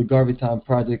feel the Garvey Town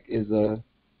project is a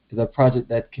project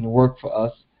that can work for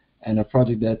us, and a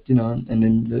project that and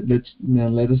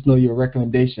then let us know your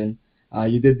recommendation.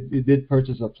 You did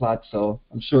purchase a plot, so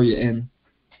I'm sure you're in.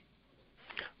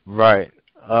 Right.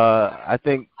 I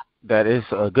think that is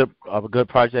a good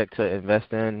project to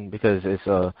invest in because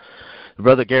it's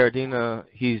Brother Garadina.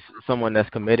 He's someone that's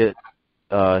committed.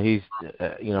 He's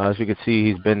as we could see,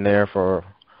 he's been there for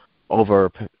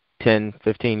over 10,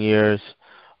 15 years.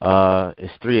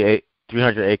 It's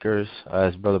 300 acres,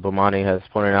 as Brother Bomani has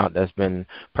pointed out, that's been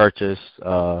purchased.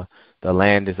 The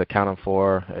land is accounted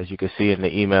for, as you can see in the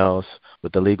emails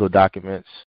with the legal documents.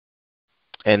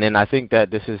 And then I think that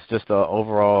this is just an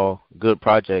overall good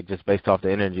project just based off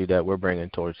the energy that we're bringing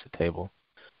towards the table.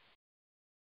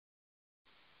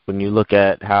 When you look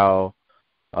at how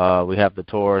we have the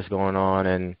tours going on,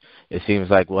 and it seems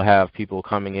like we'll have people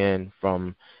coming in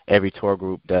from every tour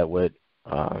group that would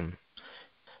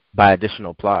buy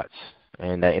additional plots,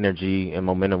 and that energy and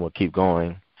momentum will keep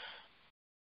going.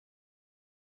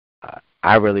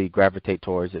 I really gravitate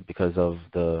towards it because of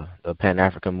the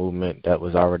Pan-African movement that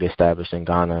was already established in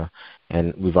Ghana,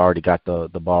 and we've already got the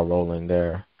ball rolling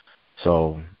there.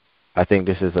 So I think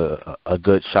this is a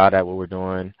good shot at what we're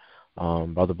doing.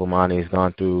 Brother Bomani has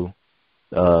gone through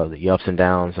the ups and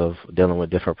downs of dealing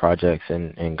with different projects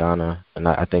in Ghana, and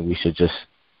I think we should just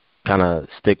kind of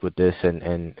stick with this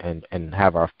and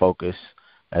have our focus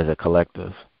as a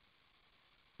collective.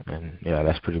 And yeah,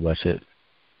 that's pretty much it.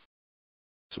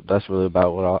 So that's really about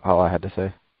all I had to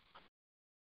say.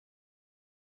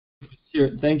 Sure.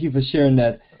 Thank you for sharing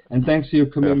that, and thanks for your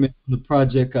commitment to the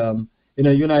project. You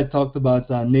and I talked about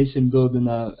nation building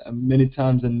many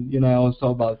times, and I always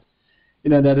talk about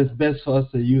that it's best for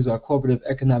us to use our cooperative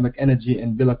economic energy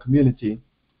and build a community.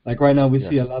 Like right now, we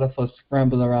see a lot of us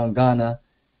scramble around Ghana,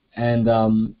 and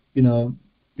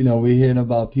we're hearing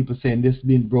about people saying this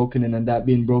being broken in and that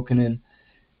being broken in.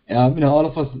 All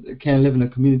of us can't live in a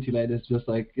community like this, just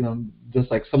like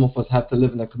some of us have to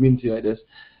live in a community like this.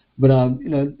 But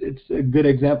it's a good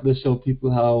example to show people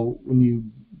how when you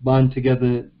bond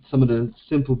together, some of the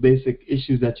simple, basic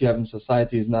issues that you have in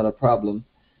society is not a problem.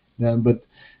 But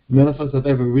none of us have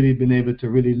ever really been able to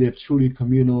really live truly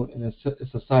communal in a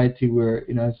society where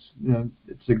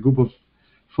it's a group of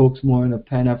folks more in a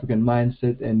Pan-African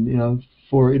mindset, and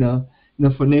for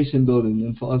nation building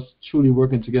and for us truly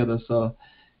working together. So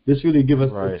this really gives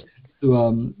us a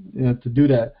chance to do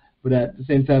that, but at the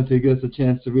same time to give us a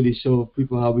chance to really show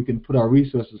people how we can put our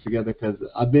resources together. Because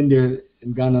I've been there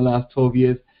in Ghana the last 12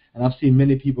 years, and I've seen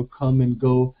many people come and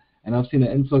go, and I've seen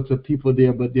an influx of people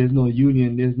there, but there's no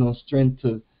union, there's no strength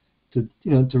to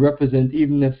represent.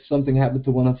 Even if something happened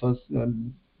to one of us,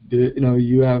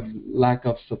 you have lack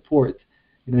of support.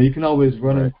 You can always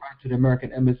run and cry to the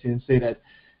American embassy and say that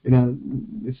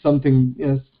if something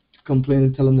complain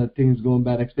and tell them that things going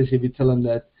bad, especially if you tell them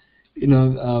that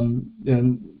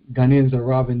Ghanaians are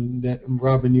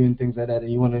robbing you and things like that,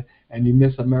 and you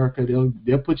miss America,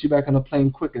 they'll put you back on a plane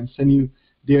quick and send you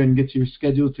there and get you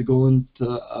scheduled to go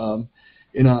into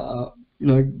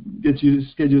get you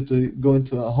scheduled to go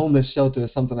into a homeless shelter or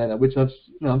something like that, which I've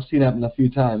seen happen a few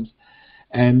times.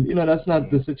 And that's not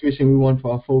the situation we want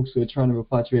for our folks who are trying to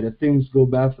repatriate. If things go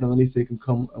bad for them, at least they can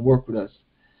come and work with us.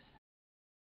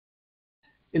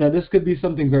 This could be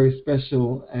something very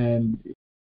special, and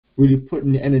really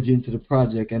putting the energy into the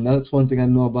project. And that's one thing I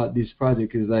know about this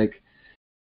project is like,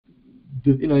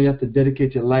 you have to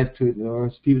dedicate your life to it, or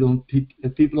if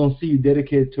people don't see you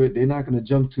dedicated to it, they're not going to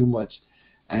jump too much.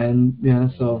 And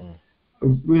so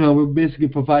we're basically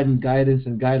providing guidance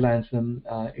and guidelines to them,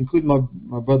 including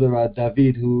my brother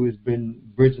David, who has been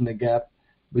bridging the gap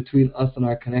between us and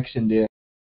our connection there.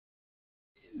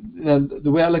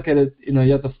 The way I look at it, you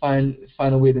have to find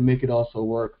a way to make it also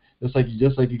work. Just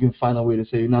like you can find a way to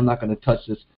say, I'm not going to touch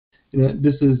this.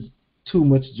 This is too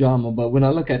much drama. But when I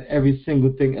look at every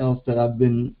single thing else that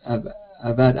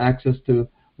I've had access to,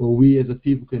 where we as a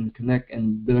people can connect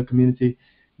and build a community,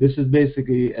 this is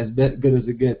basically as good as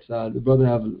it gets. The brother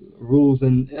have rules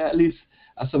and at least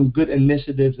some good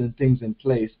initiatives and things in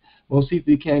place. Most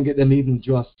people, you can't get them even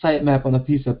draw a site map on a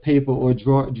piece of paper or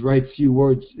write few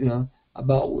words,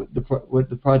 about what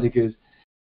the project is.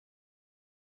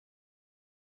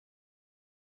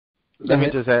 Let me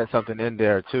just add something in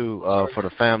there too for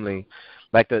the family.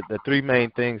 Like the three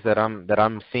main things that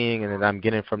I'm seeing and that I'm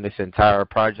getting from this entire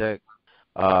project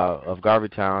of Garvey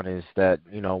Town is that,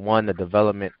 one, the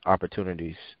development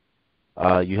opportunities.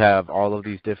 You have all of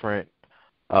these different,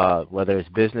 whether it's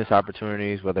business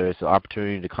opportunities, whether it's an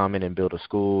opportunity to come in and build a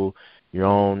school, your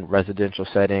own residential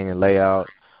setting and layout,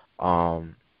 or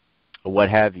what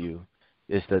have you.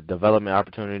 Is the development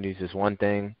opportunities is one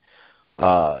thing.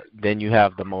 Then you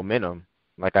have the momentum,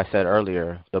 like I said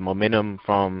earlier, the momentum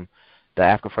from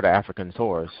for the African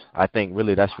tours. I think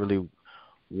really that's really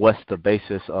what's the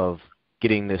basis of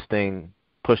getting this thing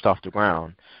pushed off the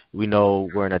ground. We know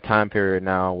we're in a time period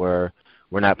now where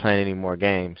we're not playing any more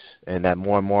games, and that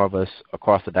more and more of us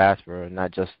across the diaspora,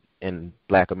 not just in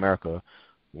Black America,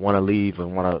 want to leave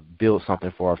and want to build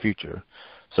something for our future.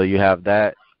 So you have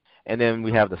that, and then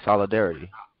we have the solidarity.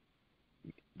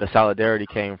 The solidarity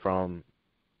came from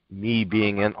me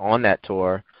being on that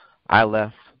tour. I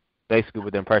left basically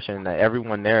with the impression that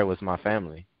everyone there was my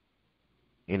family.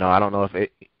 I don't know if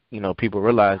people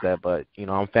realize that, but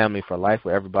I'm family for life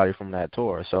with everybody from that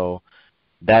tour. So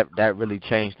that really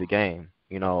changed the game.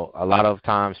 A lot of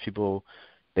times people,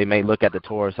 they may look at the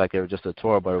tours like they were just a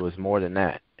tour, but it was more than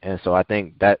that. And so I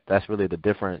think that's really the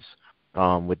difference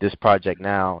with this project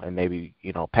now and maybe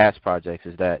past projects,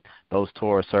 is that those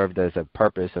tours served as a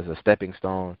purpose, as a stepping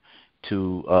stone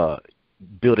to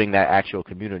building that actual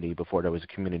community before there was a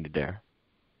community there.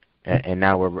 And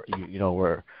now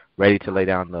we're ready to lay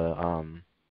down the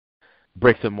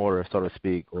bricks and mortar, so to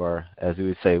speak, or as we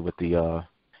would say with the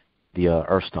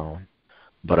earthstone.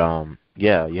 But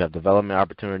yeah, you have development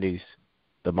opportunities,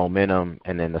 the momentum,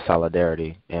 and then the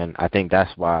solidarity. And I think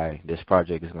that's why this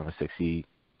project is going to succeed.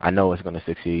 I know it's going to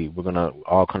succeed. We're going to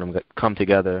all come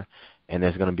together, and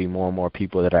there's going to be more and more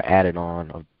people that are added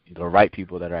on, or the right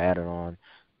people that are added on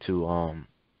to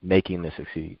making this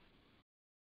succeed.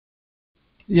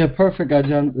 Yeah, perfect,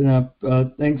 John.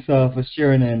 Thanks for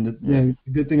sharing. And the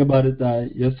good thing about it,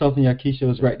 yourself and Yakisha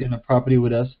was right there in the property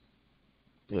with us.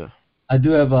 Yeah. I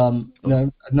do have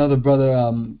another brother.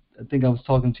 I think I was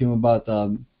talking to him about.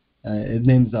 His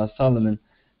name's Solomon.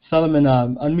 Solomon,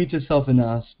 unmute yourself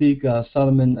and speak.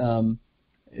 Solomon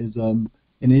is and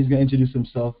he's gonna introduce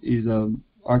himself. He's an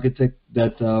architect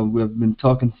that we've been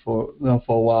talking for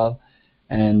a while,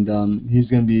 and he's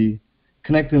gonna be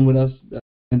connecting with us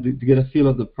and to get a feel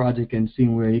of the project and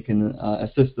seeing where he can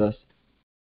assist us.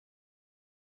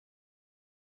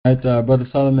 All right, Brother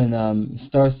Solomon,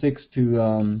 *6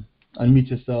 to unmute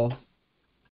yourself.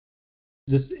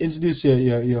 Just introduce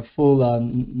your full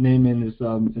name and this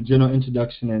general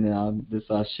introduction, and just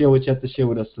share what you have to share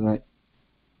with us tonight.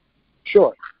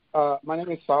 Sure. My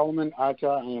name is Solomon Atta.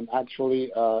 I am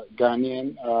actually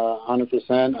Ghanaian,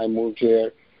 100%. I moved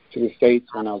here to the States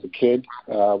when I was a kid,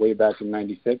 way back in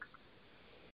 '96.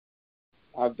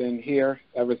 I've been here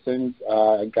ever since.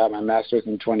 I got my master's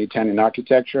in 2010 in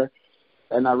architecture,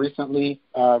 and I recently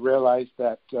realized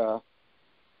that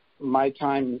my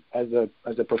time as a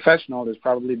professional is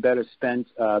probably better spent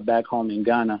back home in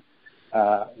Ghana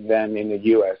than in the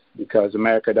U.S. because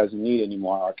America doesn't need any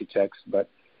more architects, but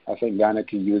I think Ghana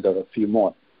can use a few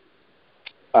more.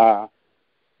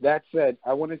 That said,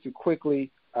 I wanted to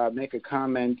quickly make a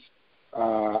comment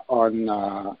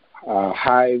on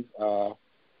Hive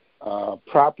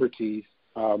properties.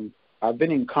 I've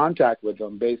been in contact with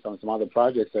them based on some other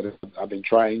projects that I've been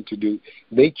trying to do.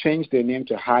 They changed their name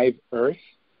to Hive Earth.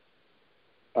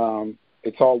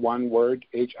 It's all one word,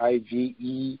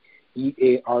 HIVEEARTH.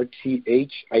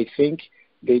 I think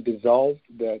they dissolved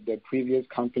the previous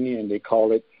company and they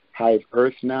call it Hive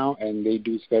Earth now, and they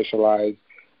do specialize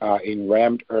in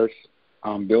rammed earth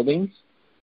buildings.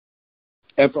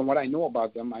 And from what I know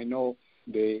about them, I know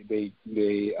they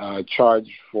charge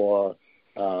for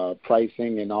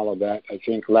pricing and all of that. I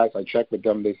think last I checked with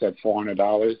them, they said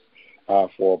 $400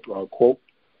 for a quote.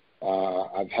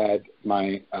 I've had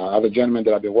my other gentleman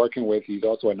that I've been working with. He's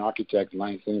also an architect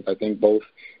licensed, I think, both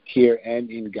here and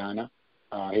in Ghana.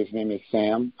 His name is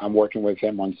Sam. I'm working with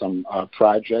him on some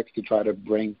projects to try to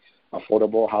bring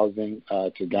affordable housing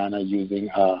to Ghana using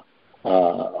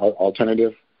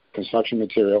alternative construction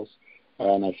materials.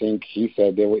 And I think he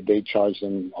said they charge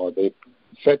him, or they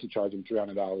said to charge him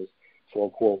 $300 for a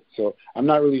quote. So I'm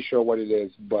not really sure what it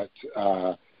is, but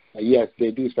yes,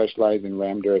 they do specialize in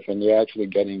rammed earth, and they're actually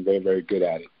getting very, very good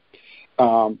at it.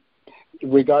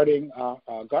 Regarding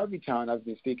Garvey Town, I've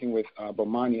been speaking with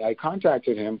Bomani. I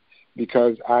contacted him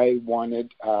because I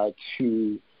wanted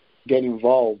to get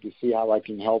involved to see how I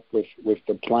can help with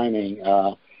the planning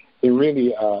in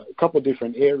really a couple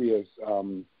different areas.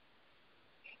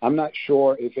 I'm not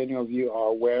sure if any of you are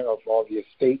aware of all the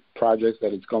estate projects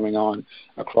that is going on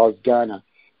across Ghana.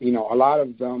 A lot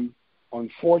of them,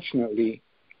 unfortunately,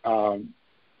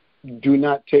 do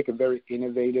not take a very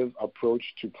innovative approach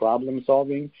to problem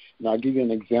solving. And I'll give you an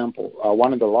example.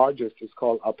 One of the largest is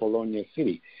called Apollonia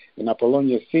City. And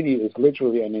Apollonia City is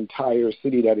literally an entire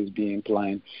city that is being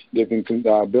planned. They've been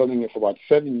building it for about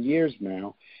 7 years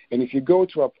now. And if you go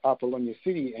to Apollonia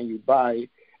City and you buy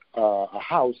a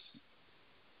house,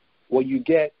 what you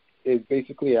get is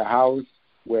basically a house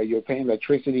where you're paying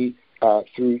electricity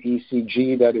through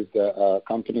ECG, that is the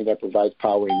company that provides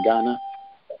power in Ghana.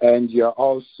 And you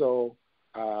also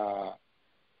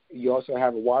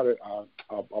have a water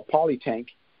a poly tank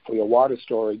for your water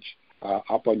storage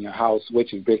up on your house,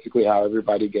 which is basically how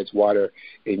everybody gets water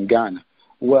in Ghana.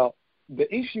 Well, the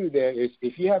issue there is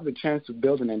if you have the chance to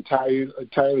build an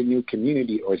entirely new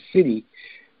community or city,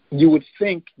 you would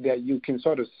think that you can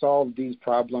sort of solve these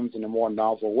problems in a more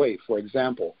novel way. For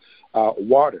example,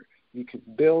 water. You can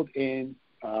build in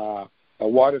a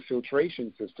water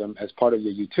filtration system as part of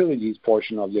your utilities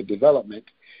portion of your development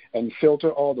and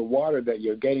filter all the water that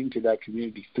you're getting to that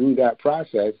community through that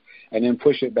process and then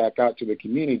push it back out to the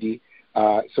community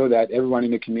so that everyone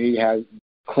in the community has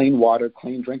clean water,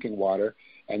 clean drinking water,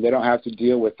 and they don't have to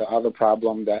deal with the other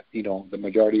problem that, the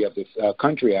majority of this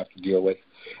country have to deal with.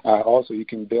 Also, you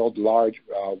can build large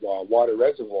water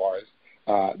reservoirs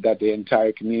that the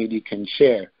entire community can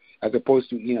share, as opposed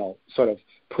to, sort of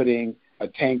putting a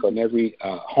tank on every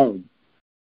home.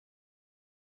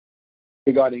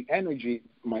 Regarding energy,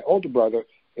 my older brother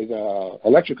is an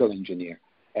electrical engineer,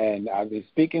 and I've been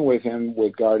speaking with him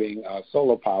regarding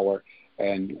solar power,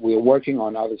 and we're working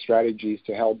on other strategies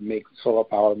to help make solar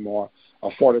power more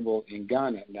affordable in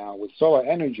Ghana. Now, with solar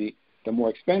energy, the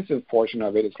more expensive portion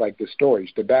of it is like the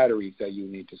storage, the batteries that you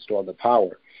need to store the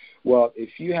power. Well,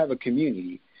 if you have a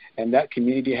community, and that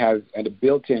community has a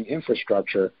built-in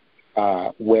infrastructure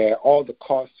where all the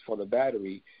costs for the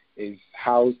battery is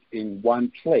housed in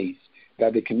one place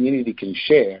that the community can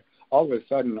share, all of a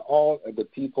sudden all of the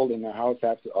people in the house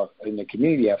in the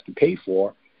community have to pay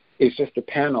for is just the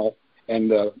panel and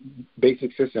the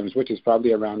basic systems, which is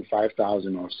probably around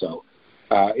 $5,000 or so,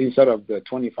 instead of the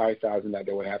 $25,000 that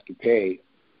they would have to pay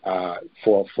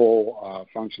for a full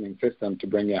functioning system to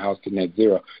bring your house to net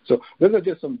zero. So those are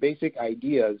just some basic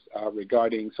ideas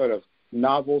regarding sort of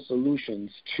novel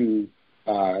solutions to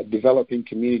developing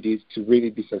communities to really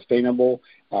be sustainable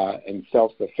and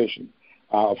self-sufficient.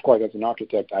 Of course, as an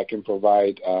architect, I can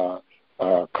provide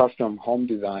custom home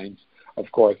designs. Of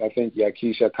course, I think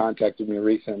Yakisha contacted me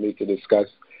recently to discuss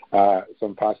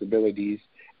some possibilities,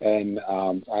 and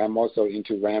I am also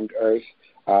into rammed earth.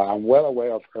 I'm well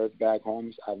aware of earth bag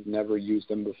homes. I've never used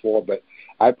them before, but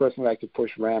I personally like to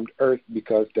push rammed earth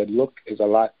because the look is a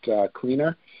lot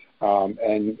cleaner.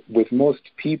 And with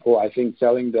most people, I think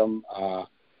selling them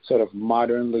sort of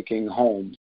modern-looking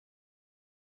homes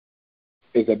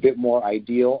is a bit more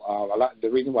ideal. The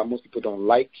reason why most people don't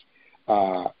like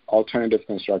alternative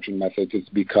construction methods is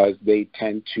because they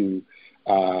tend to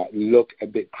look a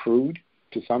bit crude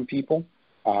to some people.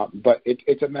 But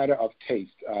it's a matter of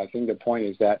taste. I think the point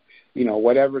is that,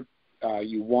 whatever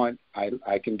you want,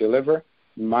 I can deliver.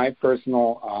 My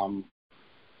personal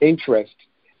interest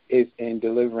is in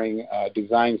delivering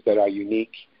designs that are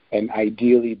unique and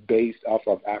ideally based off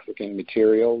of African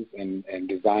materials and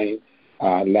design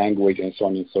language and so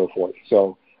on and so forth.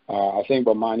 So I think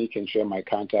Bomani can share my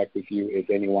contact with you if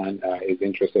anyone is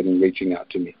interested in reaching out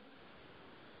to me.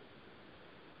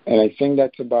 And I think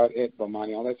that's about it,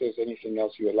 Bomani, unless there's anything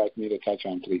else you would like me to touch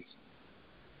on, please.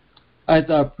 I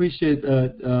appreciate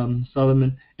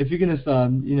Solomon. If you can just,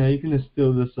 you can just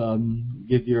still just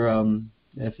give your,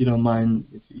 if you don't mind,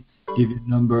 if you give your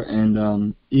number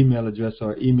and email address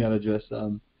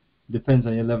depends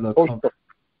on your level of comfort.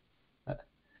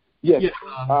 Yes.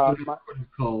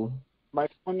 My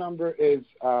phone number is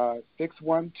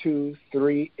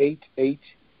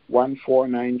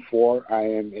 612-388-1494. I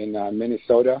am in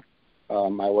Minnesota.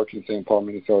 I work in St. Paul,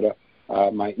 Minnesota.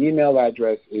 My email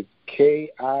address is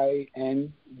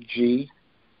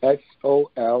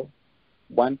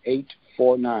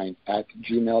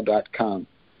kingsol1849@gmail.com.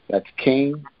 That's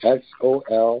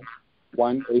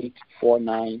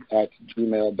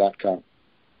kingsol1849@gmail.com.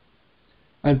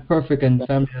 And perfect. And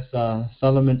family is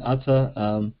Solomon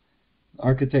Atta,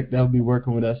 architect that will be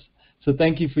working with us. So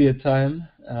thank you for your time.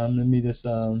 Let me just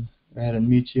go ahead and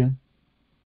mute you.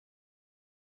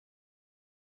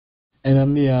 And let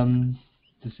me to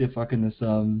see if I can just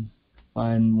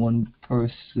find one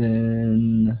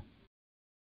person.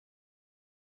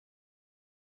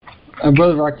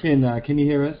 Brother Rakin, can you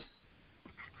hear us?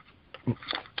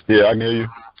 Yeah, I can hear you.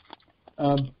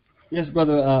 Yes,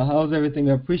 brother. How's everything?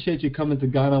 I appreciate you coming to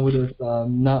Ghana with us,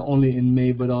 not only in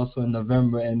May but also in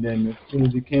November. And then as soon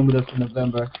as you came with us in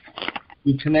November,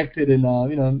 we connected and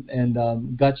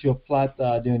got you a plot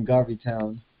there in Garvey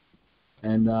Town.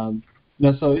 And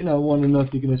so I want to know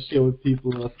if you can share with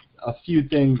people a few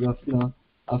things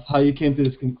of how you came to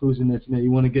this conclusion that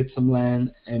you want to get some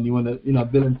land and you want to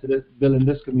build in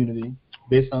this community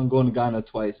based on going to Ghana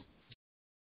twice.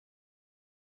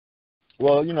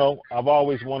 Well, I've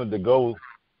always wanted to go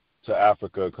to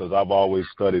Africa because I've always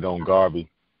studied on Garvey.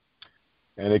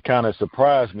 And it kind of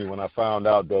surprised me when I found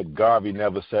out that Garvey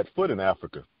never set foot in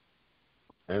Africa.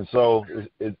 And so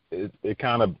it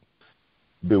kind of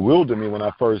bewildered me when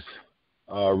I first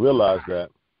realized that.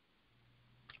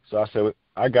 So I said,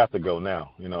 I got to go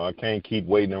now. I can't keep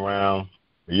waiting around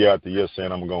year after year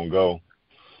saying I'm going to go.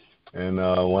 And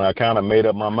when I kind of made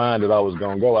up my mind that I was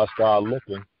going to go, I started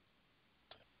looking.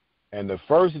 And the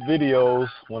first videos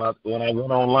when I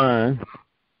went online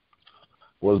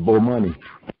was Bomani.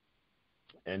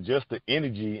 And just the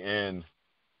energy and,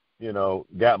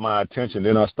 got my attention.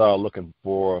 Then I started looking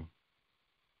for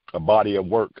a body of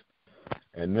work.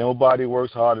 And nobody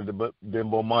works harder than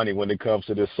Bomani when it comes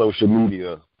to this social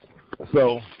media.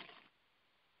 So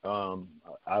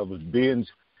I was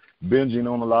binging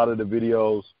on a lot of the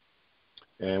videos.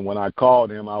 And when I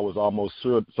called him, I was almost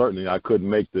certain I couldn't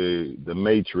make the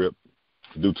May trip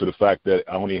due to the fact that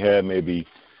I only had maybe,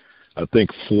 I think,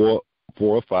 4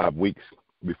 or 5 weeks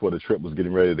before the trip was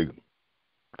getting ready to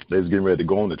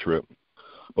go on the trip.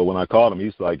 But when I called him,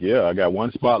 he's like, yeah, I got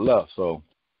one spot left. So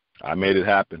I made it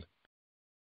happen.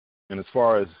 And as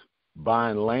far as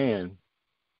buying land,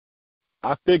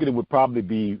 I figured it would probably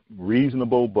be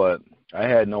reasonable, but I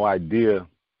had no idea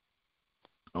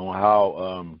on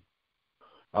how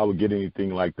I would get anything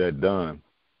like that done.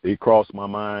 It crossed my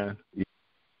mind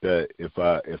that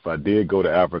if I did go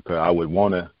to Africa, I would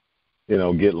want to,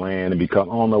 get land and become,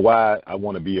 I don't know why I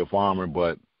want to be a farmer,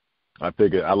 but I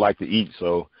figured I like to eat,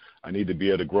 so I need to be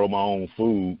able to grow my own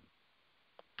food.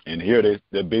 And here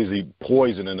they're busy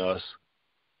poisoning us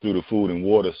through the food and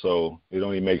water, so it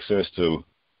only makes sense to,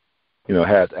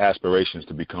 have aspirations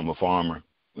to become a farmer.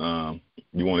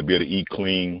 You want to be able to eat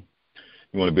clean,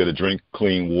 you want to be able to drink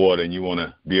clean water, and you want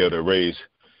to be able to raise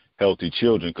healthy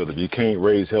children, because if you can't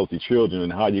raise healthy children, then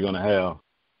how are you going to have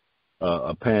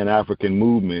a Pan-African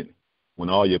movement when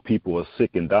all your people are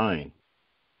sick and dying?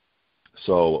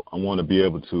 So I want to be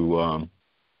able to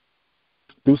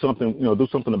do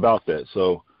something about that.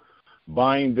 So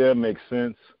buying there makes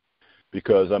sense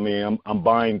because, I'm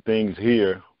buying things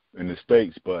here in the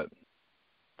States, but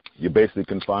you're basically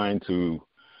confined to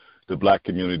the black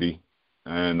community.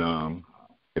 And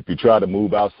if you try to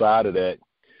move outside of that,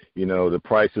 the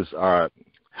prices are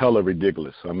hella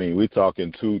ridiculous. We're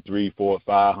talking $200,000, $300,000,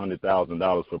 $400,000,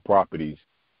 $500,000 for properties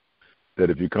that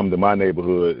if you come to my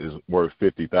neighborhood is worth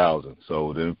 $50,000.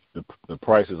 So the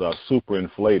prices are super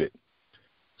inflated.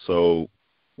 So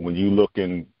when you look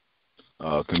and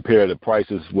compare the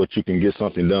prices, what you can get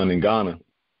something done in Ghana,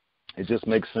 it just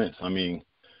makes sense.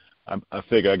 I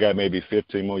figure I got maybe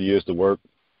 15 more years to work.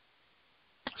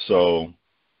 So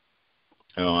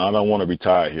I don't want to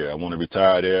retire here. I want to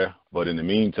retire there. But in the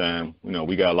meantime,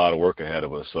 we got a lot of work ahead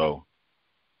of us. So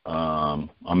I'm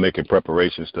making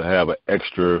preparations to have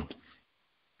extra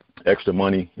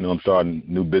money. I'm starting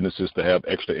new businesses to have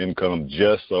extra income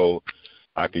just so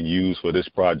I can use for this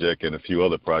project and a few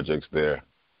other projects there.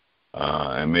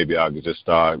 And maybe I could just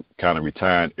start kind of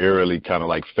retiring early, kind of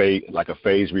like a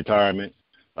phased retirement,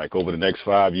 like over the next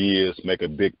 5 years, make a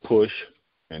big push.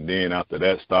 And then after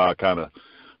that, start kind of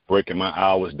breaking my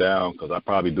hours down, because I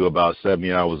probably do about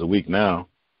 70 hours a week now.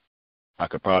 I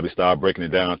could probably start breaking it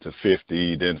down to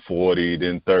 50, then 40,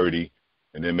 then 30,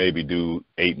 and then maybe do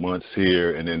 8 months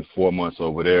here and then 4 months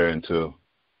over there until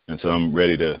I'm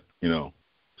ready to,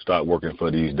 start working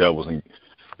for these devils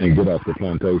and get off the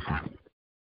plantation.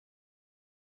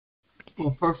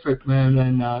 Well, perfect, man.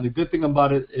 And the good thing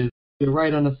about it is you're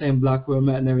right on the same block where I'm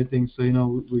at and everything, so,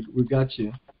 we got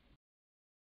you.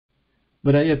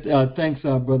 But thanks,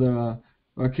 brother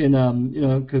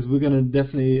Rakin, because we're going to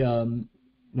definitely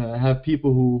have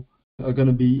people who are going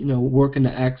to be, working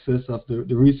the access of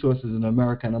the resources in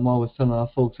America. And I'm always telling our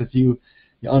folks, if you're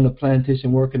on the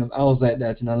plantation working of hours like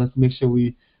that, let's make sure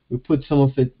we put some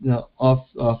of it, off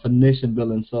for nation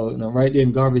building. So, right there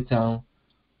in Garvey Town,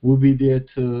 we'll be there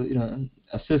to,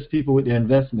 assist people with their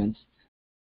investments.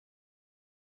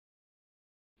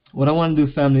 What I want to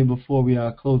do, family, before we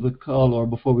close the call or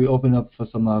before we open up for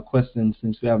some questions,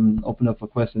 since we haven't opened up for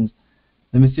questions,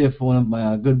 let me see if one of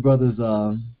my good brothers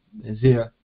is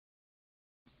here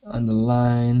on the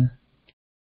line.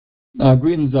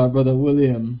 Greetings, Brother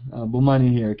William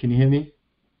Bomani here. Can you hear me?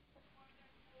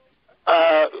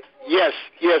 Yes,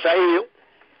 I hear you.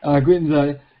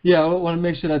 Greetings. Yeah, I want to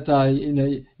make sure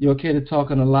that you're okay to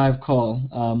talk on a live call.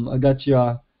 I got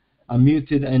you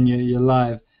muted and you're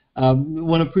live. I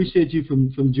want to appreciate you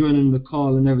from joining the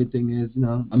call and everything.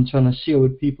 I'm trying to share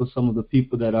with people some of the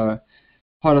people that are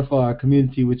part of our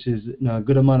community, which is a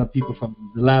good amount of people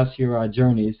from the last year our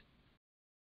journeys.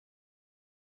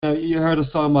 You heard us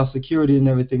talking about security and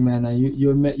everything, man.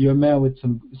 You're a man with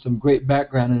some great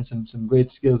background and some great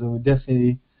skills, and we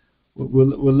definitely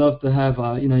would love to have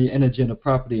your energy on the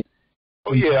property.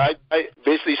 Oh yeah, I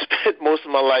basically spent most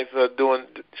of my life doing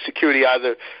security,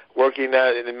 either working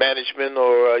in management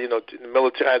or in the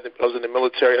military. I was in the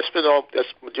military. I spent that's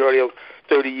majority of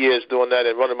 30 years doing that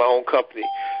and running my own company.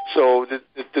 So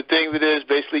the thing with it is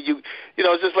basically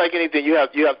it's just like anything. You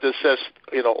have to assess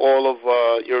all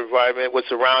of your environment,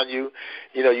 what's around you.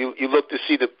 You look to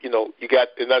see you got,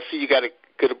 and I see you got a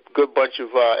good bunch of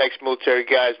ex-military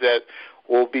guys that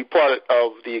will be part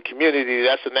of the community.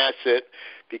 That's an asset.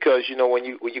 Because when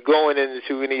you're going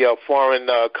into any foreign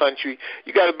country,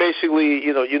 you got to basically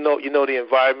you know the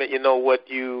environment,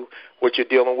 what you're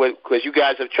dealing with, because you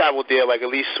guys have traveled there like at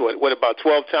least about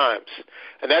 12 times,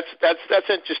 and that's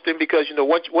interesting because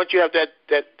once you have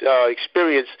that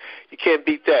experience, you can't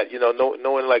beat that.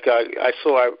 Knowing like I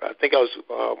think I was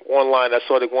online. I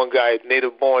saw that one guy,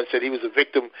 native born, said he was a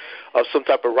victim of some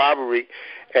type of robbery.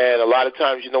 And a lot of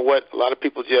times, a lot of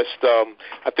people just,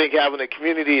 I think having a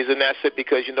community is an asset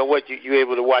because, you're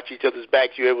able to watch each other's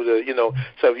backs. You're able to,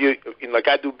 so if like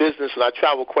I do business and I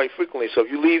travel quite frequently. So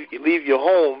if you leave your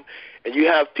home and you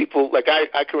have people, like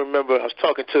I can remember I was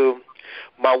talking to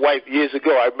my wife years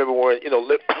ago. I remember when,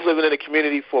 living in a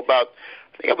community for about,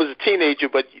 I think I was a teenager,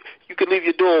 but you could leave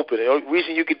your door open. And the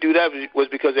reason you could do that was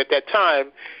because at that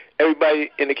time, everybody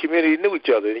in the community knew each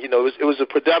other. It was a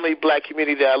predominantly black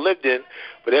community that I lived in,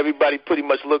 but everybody pretty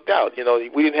much looked out.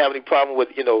 We didn't have any problem with,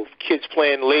 kids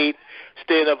playing late,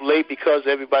 staying up late because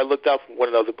everybody looked out for one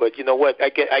another. But you know what? I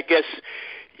guess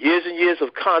years and years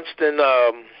of constant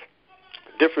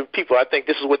different people. I think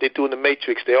this is what they do in the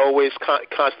Matrix. They're always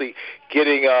constantly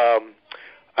getting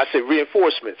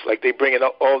reinforcements, like they bring in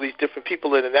all these different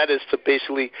people in, and that is to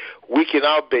basically weaken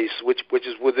our base, which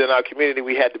is within our community.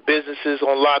 We had the businesses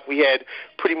on lock. We had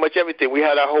pretty much everything. We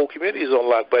had our whole communities on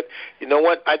lock. But you know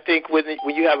what? I think when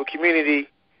you have a community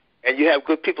and you have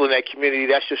good people in that community,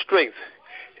 that's your strength.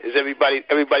 Is everybody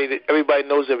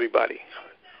knows everybody.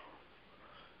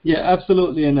 Yeah,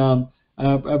 absolutely. And I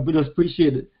just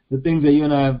appreciate the things that you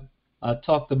and I have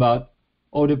talked about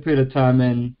over the period of time,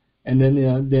 and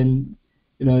then.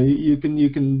 You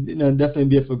can definitely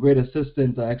be of a great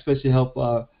assistance, especially help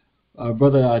our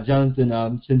brother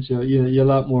Jonathan, since you're a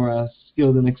lot more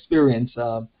skilled and experienced.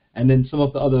 And then some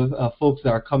of the other folks that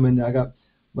are coming. I got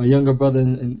my younger brother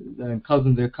and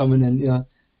cousins that are coming, and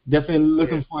definitely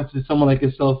looking forward to someone like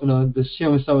yourself, just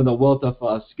sharing some of the wealth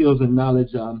of skills and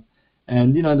knowledge.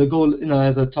 And the goal,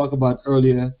 as I talked about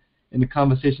earlier in the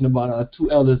conversation about two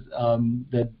elders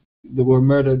that were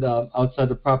murdered outside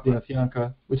the property of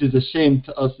Fianca, which is a shame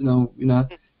to us,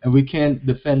 and we can't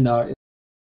defend our.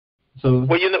 So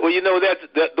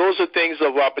that those are things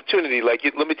of opportunity. Like,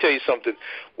 let me tell you something.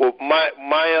 Well, my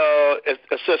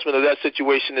assessment of that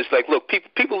situation is like, look,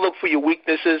 people look for your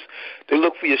weaknesses, they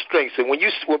look for your strengths, and when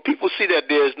people see that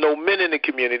there's no men in the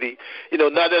community,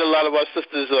 not that a lot of our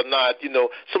sisters are not,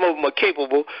 some of them are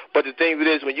capable, but the thing of it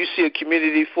is, when you see a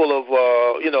community full of,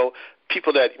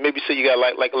 people that maybe say you got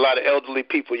like a lot of elderly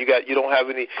people, you don't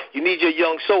have any. You need your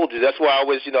young soldiers. That's why I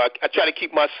always, I try to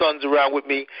keep my sons around with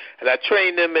me, and I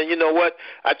train them. And you know what?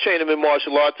 I train them in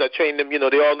martial arts. I train them. They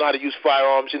all know how to use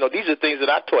firearms. These are things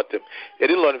that I taught them. They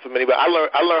didn't learn it from anybody. I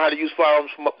learned how to use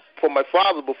firearms from my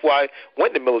father before I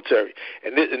went in the military.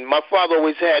 And my father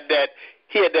always had that.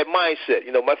 He had that mindset.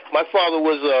 My father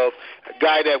was a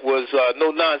guy that was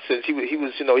no nonsense. He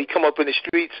was, he come up in the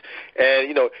streets, and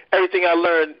everything I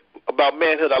learned about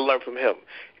manhood, I learned from him.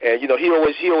 And he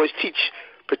always teach,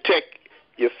 protect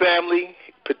your family,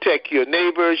 protect your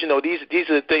neighbors. These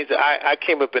are the things that I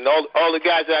came up in. All the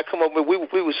guys that I come up with,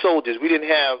 we were soldiers. We didn't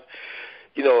have.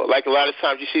 Like a lot of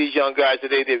times you see these young guys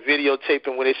today, they're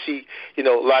videotaping when they see, a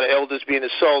lot of elders being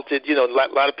assaulted, a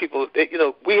lot of people,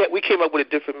 we came up with a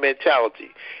different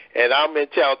mentality. And our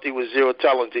mentality was zero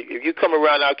tolerance. If you come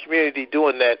around our community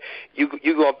doing that, you're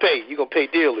going to pay. You're going to pay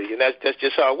dearly. And that's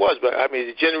just how it was. But, I mean,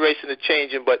 the generation is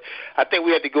changing. But I think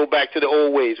we had to go back to the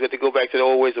old ways. We had to go back to the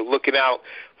old ways of looking out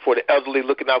for the elderly,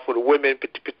 looking out for the women,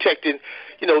 protecting,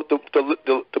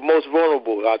 the most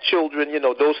vulnerable, our children,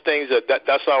 those things.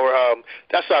 That's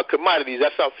our commodities.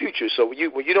 That's our future. So when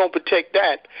you don't protect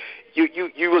that,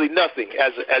 you really nothing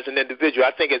as an individual.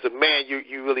 I think as a man,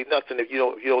 you really nothing if you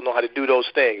don't know how to do those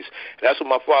things. And that's what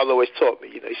my father always taught me.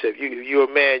 You know, he said, if you're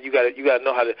a man, you gotta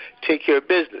know how to take care of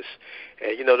business.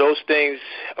 And you know, those things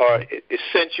are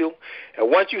essential.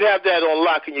 And once you have that on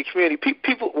lock in your community,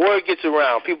 people word gets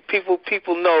around.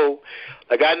 People know.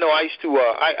 Like I know, I used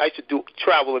to do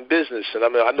travel in business, and I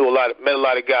mean, I met a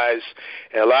lot of guys,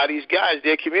 and a lot of these guys,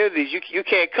 their communities, you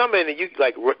can't come in and you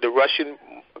like the Russian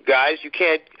guys, you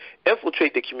can't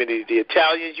infiltrate the community. The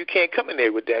Italians, you can't come in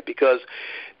there with that because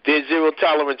there's zero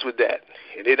tolerance with that,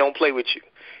 and they don't play with you.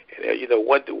 And, you know,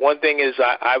 one thing is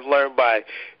I've learned by,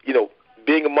 you know,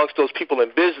 being amongst those people in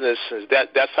business, is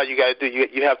that's how you got to do.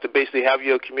 You have to basically have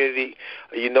your community.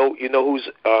 You know who's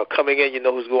coming in. You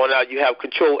know who's going out. You have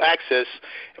control access,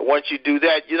 and once you do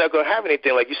that, you're not going to have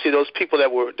anything. Like you see those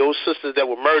those sisters that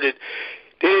were murdered.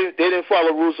 They didn't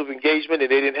follow rules of engagement, and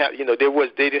they didn't have, you know,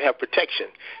 they didn't have protection.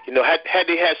 You know, had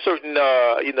they had certain,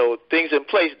 you know, things in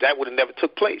place, that would have never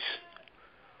took place.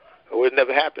 It would have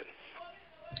never happened.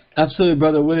 Absolutely,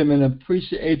 Brother William, and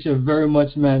appreciate you very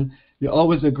much, man. You're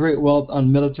always a great wealth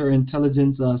on military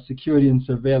intelligence, security, and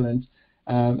surveillance.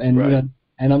 And right. You know,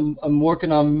 and I'm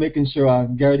working on making sure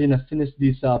Garvey finished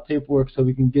these paperwork so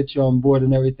we can get you on board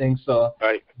and everything. So,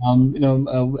 right. You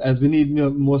know, as we need, you know,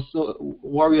 more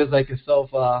warriors like yourself,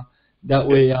 that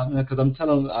way, because I'm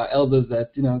telling our elders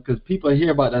that, you know, because people hear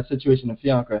about that situation in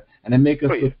Fianca and they make us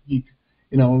look weak,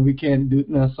 you know, when we can't do, you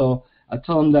know. So I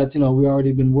tell them that, you know, we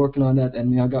already been working on that,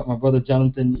 and you know, I got my brother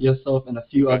Jonathan, yourself, and a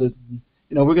few others.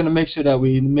 You know, we're going to make sure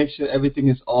that everything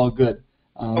is all good.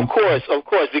 Of course,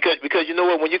 because you know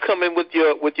what, when you come in with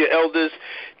your elders,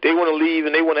 they want to leave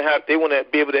and they want to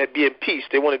be able to be in peace.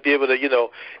 They want to be able to, you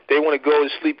know, they want to go to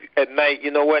sleep at night.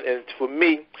 You know what? And for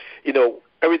me, you know,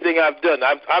 everything I've done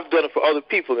it for other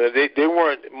people. And they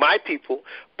weren't my people,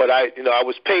 but I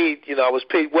was paid. You know, I was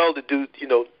paid well to do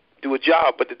a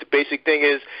job. But the basic thing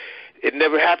is, it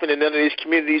never happened in none of these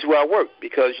communities where I work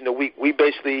because, you know, we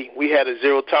had a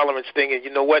zero tolerance thing, and you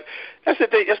know what? That's the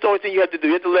thing. That's the only thing you have to do.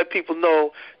 You have to let people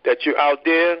know that you're out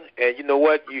there, and you know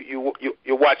what?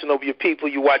 You're watching over your people,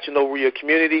 you're watching over your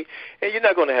community, and you're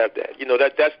not going to have that. You know,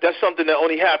 that's something that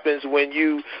only happens when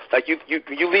you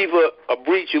leave a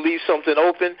breach, you leave something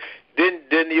open.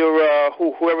 Then your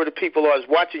whoever the people are is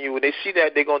watching you. When they see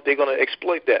that, they're gonna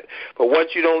exploit that. But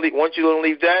once you don't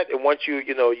leave that, and once you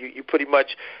pretty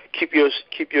much keep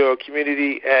your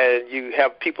community, and you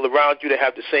have people around you that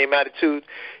have the same attitude,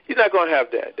 you're not gonna have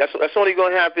that. That's only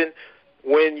gonna happen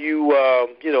when you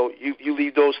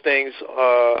leave those things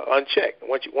unchecked.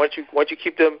 Once you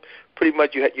keep them, pretty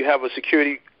much you have a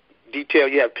security detail.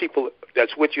 You have people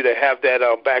that's with you that have that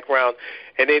background,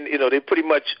 and then you know they pretty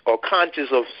much are conscious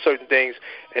of certain things,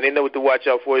 and they know what to watch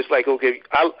out for. It's like, okay,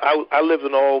 I live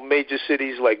in all major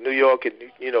cities like New York and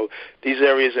you know these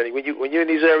areas, and when you're in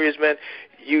these areas, man,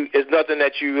 it's nothing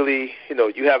that you really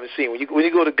you haven't seen. When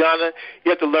you go to Ghana,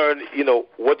 you have to learn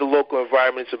what the local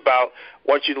environment's about.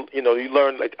 Once you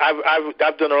learn, like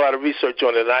I've done a lot of research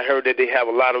on it, and I heard that they have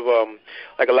a lot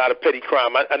of petty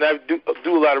crime. I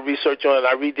do a lot of research on it.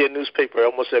 I read their newspaper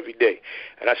almost every day,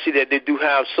 and I see that they do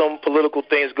have some political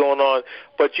things going on.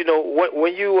 But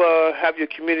when you have your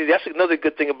community, that's another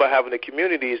good thing about having a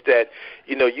community is that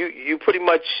you pretty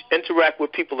much interact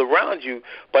with people around you,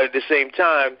 but at the same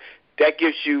time, that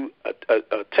gives you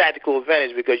a tactical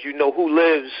advantage because you know who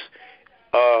lives.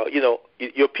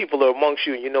 Your people are amongst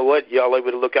you, and you know what? Y'all are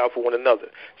able to look out for one another.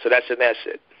 So that's an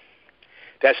asset.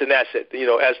 That's an asset.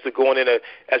 As to going in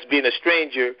as being a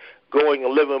stranger, going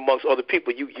and living amongst other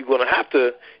people, you're going to have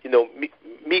to,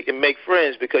 meet and make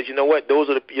friends because you know what? Those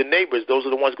are your neighbors. Those are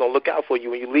the ones going to look out for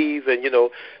you when you leave, and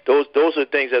those are the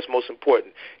things that's most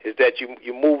important. Is that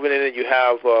you're moving in and you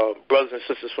have brothers and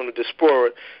sisters from the diaspora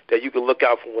that you can look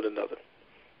out for one another.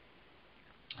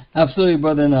 Absolutely,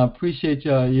 brother, and I appreciate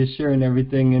you sharing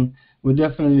everything, and we're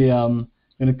definitely going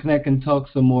to connect and talk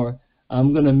some more.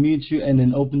 I'm going to mute you and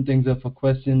then open things up for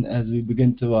questions as we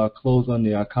begin to close on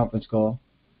the conference call.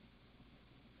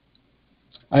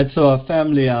 All right, so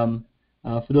family,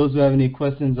 for those who have any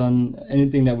questions on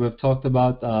anything that we've talked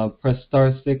about, press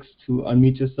 *6 to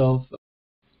unmute yourself.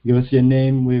 Give us your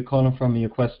name, where you're calling from, and your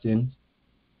questions.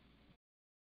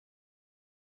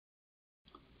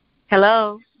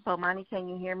 Hello. Bomani, can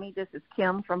you hear me? This is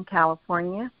Kim from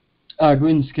California.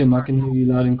 Greetings, Kim. I can hear you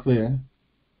loud and clear.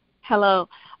 Hello.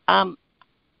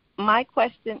 My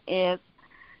question is,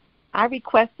 I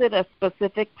requested a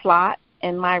specific plot,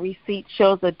 and my receipt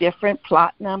shows a different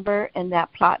plot number, and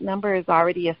that plot number is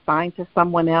already assigned to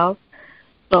someone else.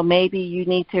 So maybe you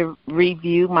need to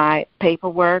review my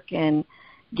paperwork and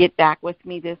get back with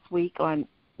me this week on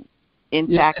in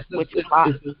fact, which plot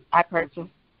I purchased?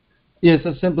 Yeah, it's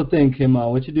a simple thing, Kim.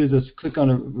 What you do is just click on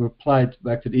a reply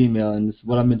back to the email, and this is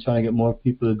what I've been trying to get more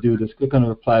people to do. Just click on a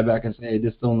reply back and say, hey,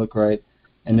 this don't look right,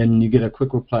 and then you get a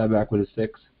quick reply back with a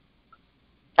fix.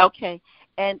 Okay.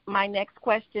 And my next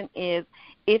question is,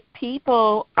 if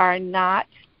people are not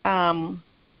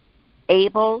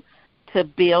able to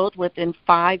build within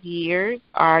 5 years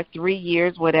or 3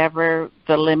 years, whatever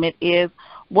the limit is,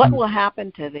 what will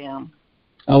happen to them?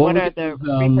 What are the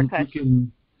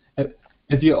repercussions?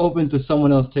 If you're open to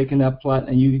someone else taking that plot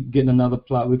and you getting another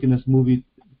plot, we can just move you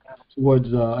towards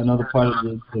another part of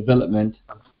the development.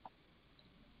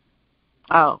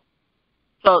 Oh,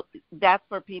 so that's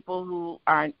for people who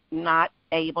are not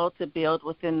able to build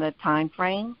within the time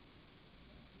frame?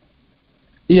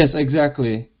 Yes,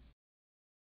 exactly.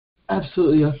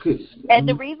 Absolutely. I could. And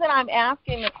the reason I'm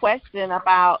asking the question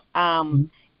about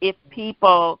if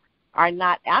people are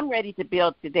not, I'm ready to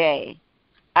build today,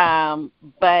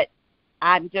 but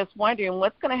I'm just wondering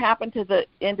what's going to happen to the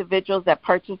individuals that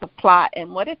purchase a plot,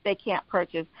 and what if they can't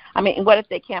purchase? What if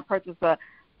they can't purchase a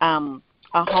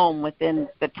home within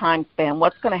the time span?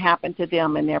 What's going to happen to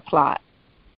them and their plot?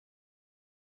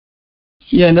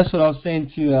 Yeah, and that's what I was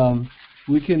saying too.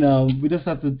 We just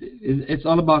have to. It's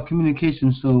all about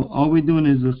communication. So all we're doing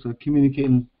is just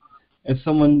communicating. If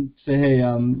someone say, hey,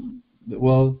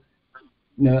 well,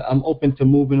 I'm open to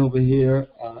moving over here,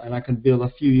 and I can build a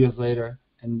few years later.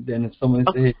 And then if someone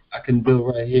say, hey, I can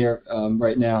build right here,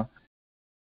 right now.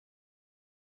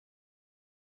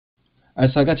 All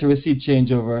right, so I got your receipt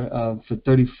changeover for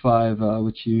 35,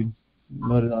 which you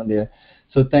noted on there.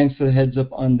 So thanks for the heads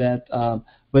up on that.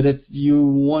 But if you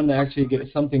want to actually get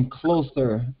something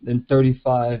closer than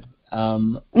 35.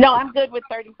 No, I'm good with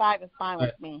 35. It's fine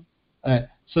with me. All right.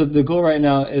 So the goal right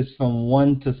now is from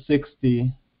 1 to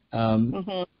 60.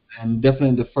 And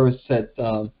definitely the first set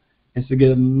is to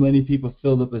get as many people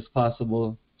filled up as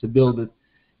possible to build it.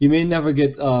 You may never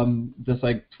get just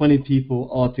like 20 people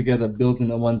all together building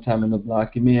at one time in the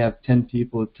block. You may have 10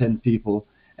 people.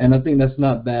 And I think that's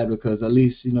not bad because at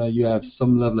least, you have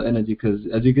some level of energy because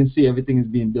as you can see, everything is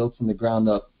being built from the ground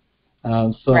up.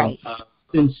 Right.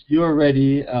 Since you're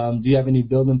ready, do you have any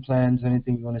building plans or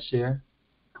anything you want to share?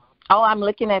 Oh, I'm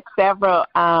looking at several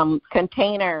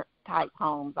container type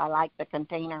homes. I like the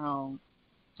container homes.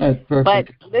 That's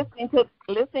perfect. But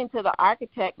listening to the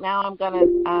architect, now I'm going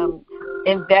to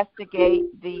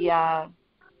investigate the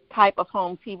type of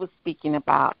homes he was speaking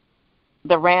about,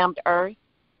 the rammed earth.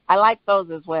 I like those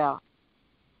as well.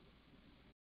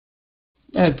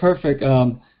 Yeah, perfect.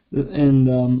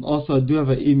 And also, I do have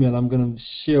an email I'm going to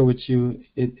share with you.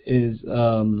 It is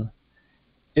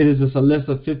just a list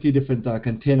of 50 different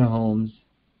container homes.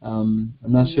 I'm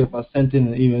not sure if I sent in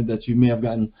an email that you may have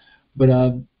gotten, but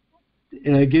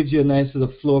it gives you a nice sort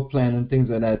of floor plan and things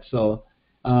like that. So,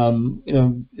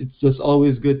 it's just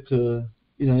always good to,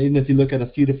 even if you look at a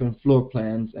few different floor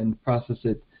plans and process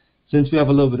it, since we have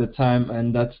a little bit of time,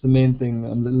 and that's the main thing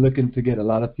I'm looking to get a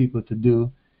lot of people to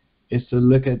do, is to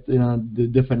look at, the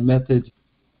different methods.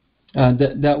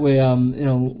 That way,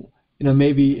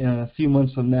 maybe in a few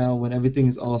months from now, when everything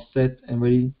is all set and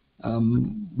ready,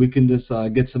 we can just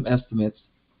get some estimates.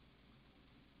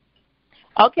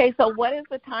 Okay, so what is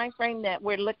the time frame that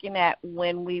we're looking at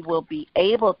when we will be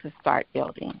able to start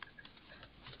building?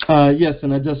 Yes,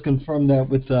 and I just confirmed that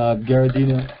with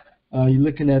Garvey. You're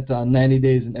looking at 90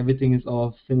 days and everything is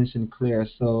all finished and clear.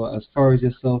 So as far as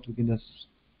yourself, we can just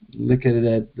look at it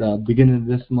at the beginning of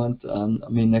this month,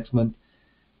 next month.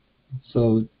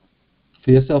 So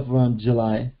for yourself around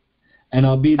July. And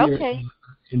I'll be there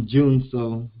in June,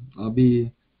 so I'll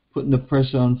be putting the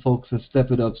pressure on folks to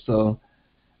step it up. So,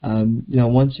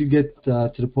 once you get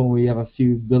to the point where you have a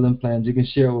few building plans, you can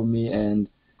share it with me, and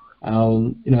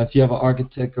I'll, if you have an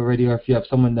architect already or if you have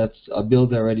someone that's a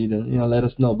builder already, then, let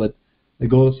us know. But the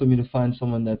goal is for me to find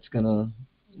someone that's going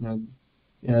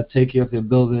to take care of your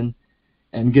building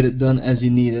and get it done as you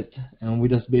need it. And we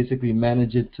just basically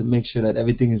manage it to make sure that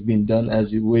everything is being done as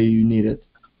the way you need it.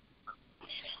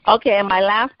 Okay, and my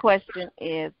last question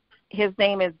is, his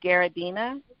name is Garvey.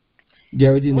 When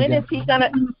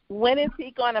is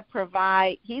he gonna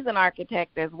provide? He's an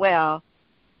architect as well.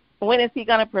 When is he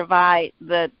gonna provide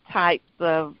the types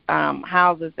of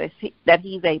houses that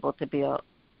he's able to build?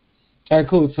 All right,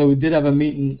 cool. So we did have a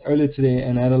meeting earlier today,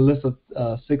 and I had a list of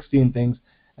 16 things,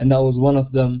 and that was one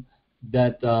of them.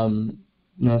 That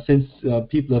since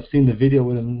people have seen the video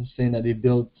with him saying that they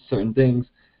build certain things.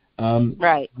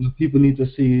 Right. People need to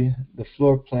see the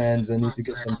floor plans and need to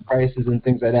get some prices and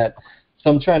things like that. So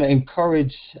I'm trying to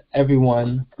encourage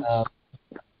everyone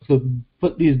to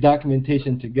put these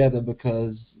documentation together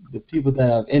because the people that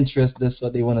have interest, that's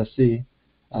what they want to see,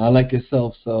 like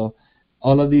yourself. So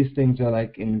all of these things are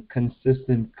like in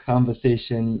consistent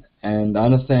conversation, and I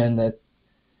understand that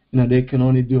they can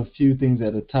only do a few things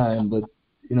at a time, but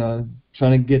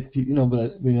trying to get people,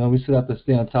 but we still have to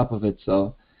stay on top of it.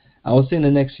 So I would say in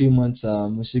the next few months,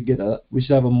 we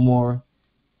should have a more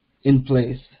in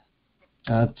place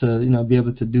to be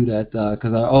able to do that,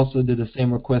 because I also did the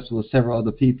same request with several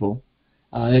other people.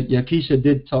 Yakisha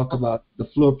did talk about the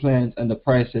floor plans and the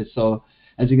prices. So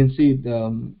as you can see,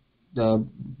 the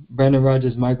Brandon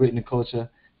Rogers Migrating the Culture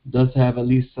does have at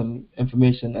least some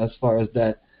information as far as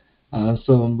that.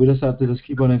 So we just have to just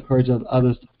keep on encouraging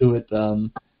others to do it.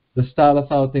 The style of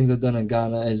how things are done in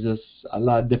Ghana is just a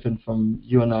lot different from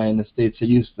you and I in the States are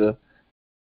used to.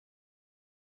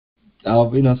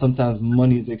 Sometimes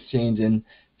money is exchanged and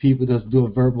people just do a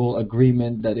verbal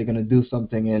agreement that they're going to do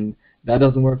something, and that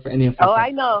doesn't work for any of us. Oh,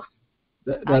 I know.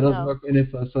 That doesn't work for any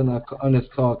of us on this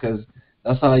call, because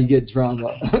that's how you get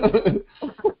drama.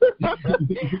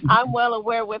 I'm well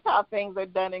aware with how things are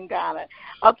done in Ghana.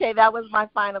 Okay, that was my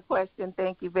final question.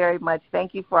 Thank you very much.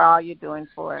 Thank you for all you're doing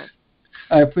for us.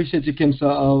 I appreciate you, Kim. So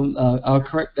I'll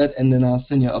correct that, and then I'll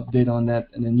send you an update on that,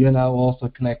 and then you and I will also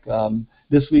connect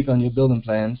this week on your building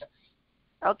plans.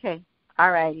 Okay.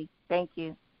 All righty. Thank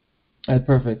you. All right,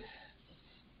 perfect.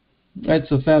 All right,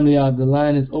 so family, the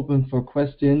line is open for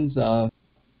questions,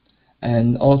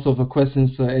 and also for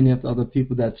questions for any of the other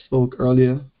people that spoke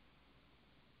earlier.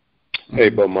 Hey,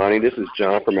 Bomani, this is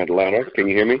John from Atlanta. Can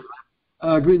you hear me?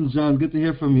 Greetings, John. Good to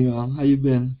hear from you. How you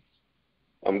been?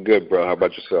 I'm good, bro. How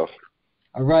about yourself?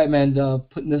 All right, man.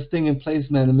 Putting this thing in place,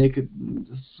 man, to make it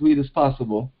as sweet as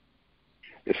possible.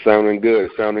 It's sounding good.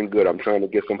 It's sounding good. I'm trying to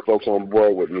get some folks on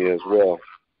board with me as well.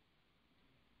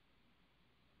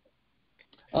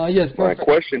 Yes, perfect. My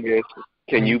question is,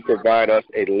 can you provide us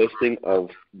a listing of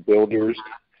builders,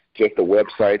 just the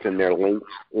websites and their links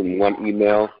in one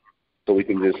email, so we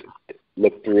can just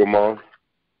look through them all?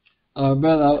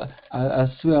 Brother, I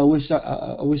swear I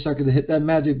wish I could hit that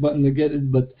magic button to get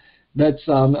it, but that's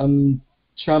I'm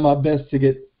trying my best to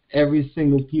get every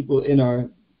single people in our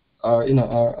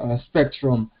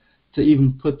spectrum to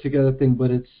even put together a thing,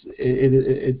 but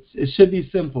it should be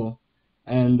simple,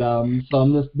 and so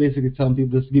I'm just basically telling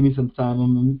people just give me some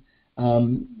time.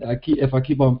 If I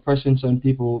keep on pressuring certain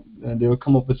people, they will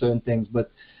come up with certain things.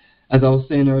 But as I was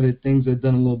saying earlier, things are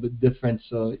done a little bit different.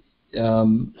 So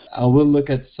I will look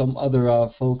at some other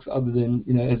folks other than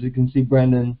as you can see,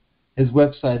 Brandon, his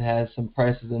website has some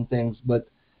prices and things, but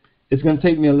it's going to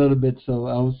take me a little bit. So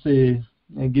I would say,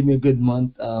 give me a good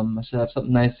month. I should have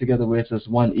something nice together where it's just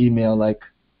one email, like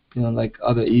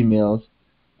other emails,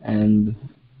 and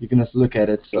you can just look at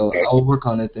it. So okay. I'll work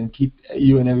on it and keep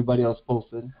you and everybody else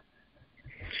posted.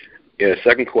 Yeah.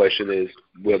 Second question is,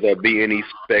 will there be any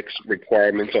specs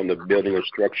requirements on the building or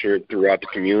structure throughout the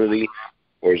community,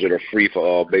 or is it a free for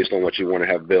all based on what you want to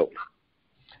have built?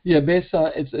 Yeah, based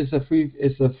on it's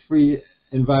a free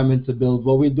environment to build.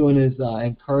 What we're doing is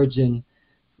encouraging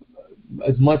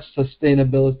as much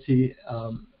sustainability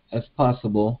as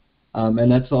possible,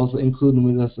 and that's also including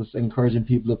with us as encouraging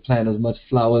people to plant as much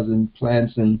flowers and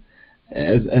plants and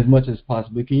as much as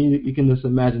possible. You can just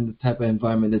imagine the type of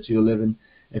environment that you live in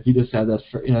if you just have that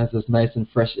it's just nice and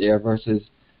fresh air versus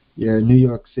your New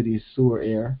York City sewer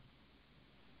air.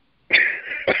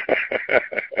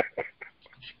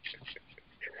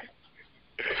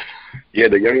 Yeah,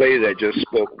 the young lady that just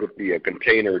spoke with the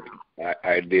container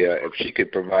idea, if she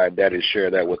could provide that and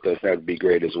share that with us, that would be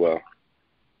great as well.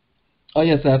 Oh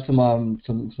yes, I have some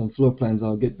floor plans.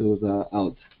 I'll get those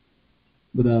out.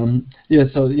 But again,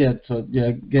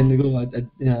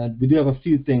 we do have a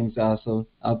few things. So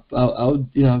I'll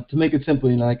to make it simple,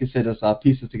 like I said, I'll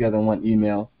piece it together in one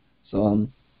email. So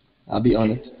I'll be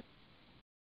on it.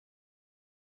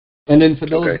 And then for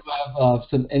those who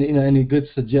have any good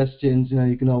suggestions,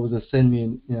 you can always send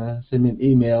me an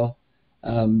email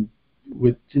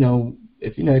with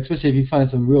especially if you find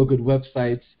some real good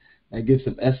websites that give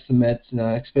some estimates,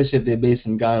 especially if they're based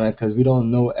in Ghana, because we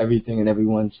don't know everything and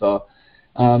everyone. So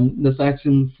just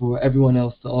asking for everyone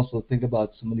else to also think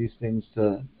about some of these things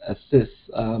to assist,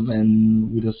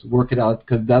 and we just work it out,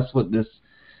 because that's what this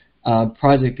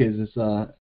project is. It's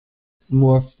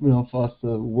more for us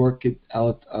to work it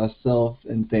out ourselves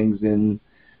and things, and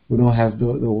we don't have the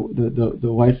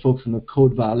white folks in the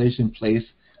code violation place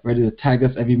ready to tag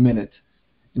us every minute.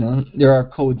 There are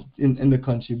codes in the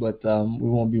country, but we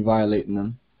won't be violating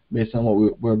them based on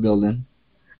what we're building.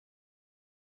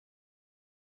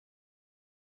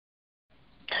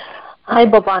 Hi,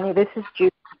 Bomani. This is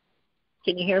Judy.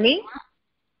 Can you hear me?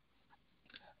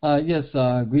 Yes.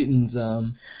 Greetings.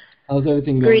 How's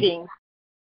everything going? Greetings.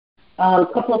 A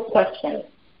couple of questions.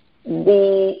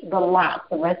 The lot,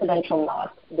 the residential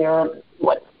lot, there are,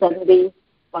 70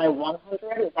 by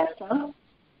 100? Is that so?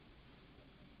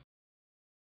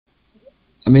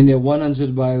 I mean, they're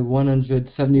 100 by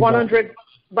 170 100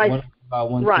 by 100 by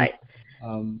 170. Right.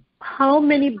 How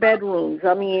many bedrooms?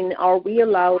 I mean, are we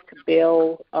allowed to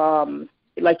build,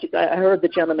 like I heard the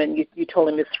gentleman, you told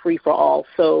him it's free for all,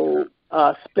 so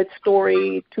split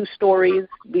story, 2 stories,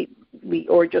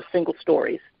 or just single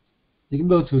stories? You can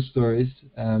build 2 stories.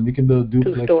 You can build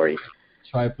duplex, 2 stories.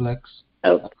 triplex,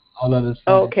 Oh. all of this.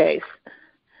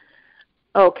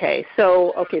 Okay,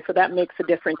 so that makes a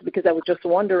difference, because I was just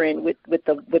wondering with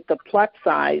the plot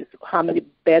size, how many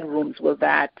bedrooms will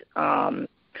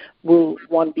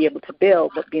one be able to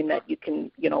build? But being that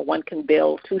one can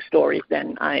build 2 stories,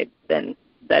 then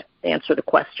that answered the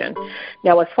question.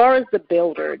 Now, as far as the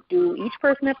builder, do each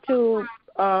person have to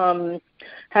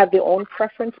have their own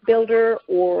preference builder,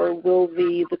 or will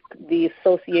the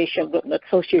association,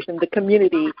 the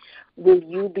community, will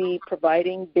you be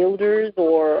providing builders,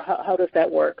 or how does that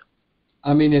work?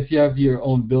 I mean, if you have your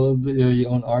own builder,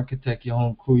 your own architect, your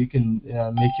own crew, you can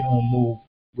make your own move,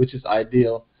 which is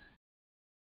ideal.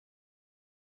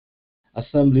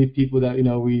 Assembly people that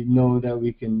we know that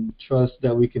we can trust,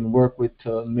 that we can work with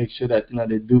to make sure that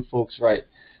they do folks right.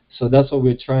 So that's what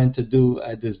we're trying to do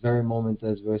at this very moment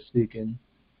as we're speaking.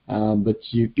 But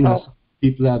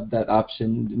people have that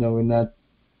option. We're not.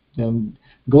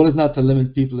 Goal is not to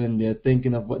limit people in their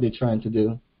thinking of what they're trying to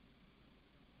do.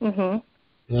 Mhm.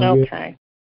 Okay.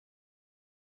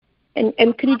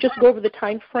 And could you just go over the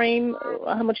time frame?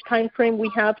 How much time frame we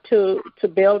have to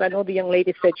build? I know the young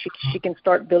lady said she can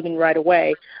start building right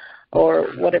away, or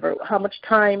whatever. How much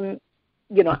time,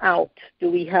 out do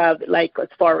we have? Like as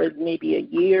far as maybe a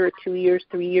year, 2 years,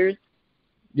 3 years?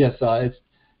 Yes,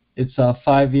 it's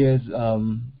 5 years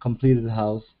completed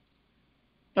house.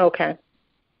 Okay.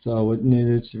 So it's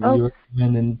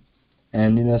recommending,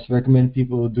 and it's recommend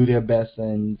people do their best,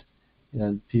 and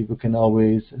people can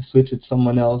always switch with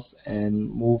someone else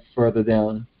and move further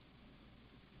down.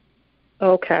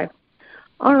 Okay.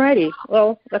 All righty.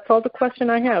 Well, that's all the question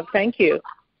I have. Thank you.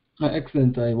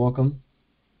 Excellent. You're welcome.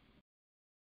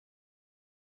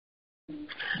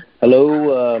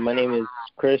 Hello, my name is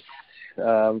Chris.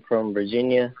 I'm from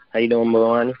Virginia. How you doing,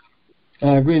 Bomani?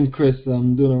 Greetings, Chris.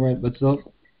 I'm doing all right, but so?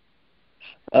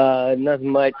 Nothing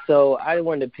much. So I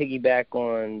wanted to piggyback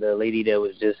on the lady that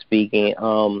was just speaking.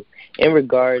 In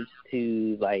regards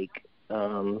to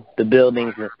the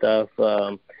buildings and stuff.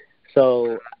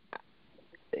 So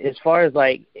as far as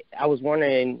I was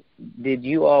wondering, did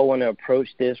you all want to approach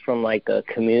this from a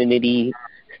community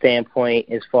standpoint?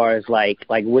 As far as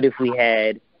what if we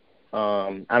had,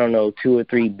 I don't know, 2 or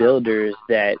 3 builders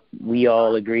that we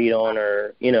all agreed on,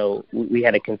 or we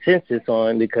had a consensus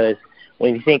on? Because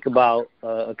when you think about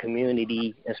a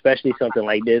community, especially something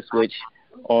like this, which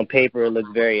on paper looks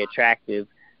very attractive,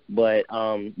 but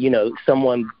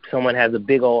someone has a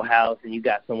big old house, and you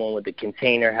got someone with a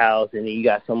container house, and then you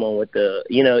got someone with the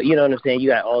you know what I'm saying, you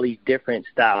got all these different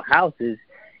style houses,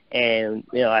 and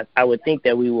I would think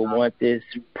that we would want this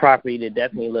property to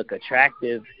definitely look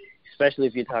attractive, especially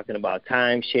if you're talking about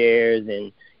timeshares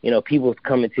and people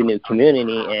coming to new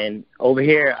community. And over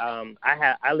here,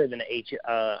 I live in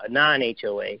a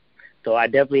non-HOA, so I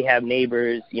definitely have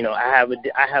neighbors. I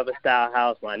have a style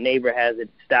house. My neighbor has a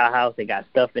style house. They got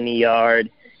stuff in the yard,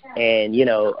 and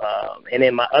and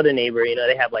then my other neighbor,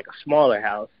 they have a smaller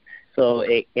house. So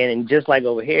and just like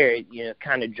over here, it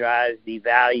kind of drives the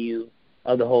value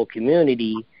of the whole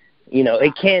community.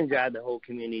 It can drive the whole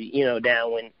community,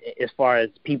 down when, as far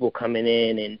as people coming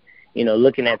in and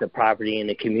looking at the property in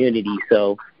the community.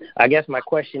 So I guess my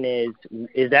question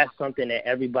is that something that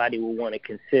everybody will want to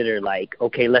consider?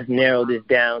 Okay, let's narrow this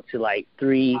down to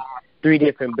 3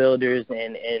 different builders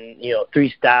and 3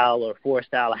 style or 4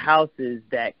 style houses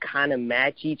that kind of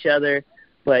match each other,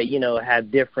 but, have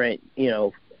different,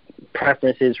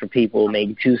 preferences for people,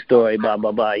 maybe 2-story, blah,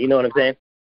 blah, blah. You know what I'm saying?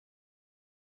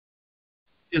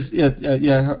 Yes,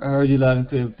 yeah, I heard you loud and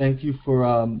clear. Thank you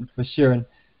for sharing.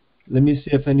 Let me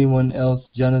see if anyone else,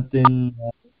 Jonathan,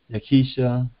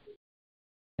 Yakisha,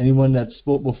 anyone that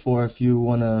spoke before, if you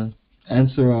want to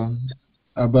answer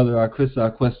our brother, Chris,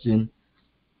 our question.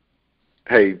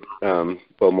 Hey,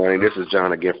 Bomani, this is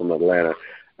John again from Atlanta.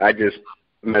 I just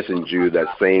messaged you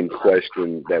that same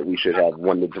question, that we should have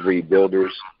 1 to 3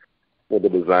 builders for the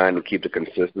design to keep the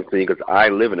consistency, because I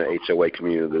live in an HOA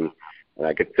community, and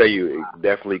I can tell you it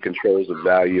definitely controls the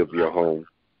value of your home.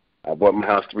 I bought my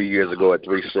house 3 years ago at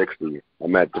 $360.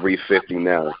 I'm at $350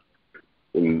 now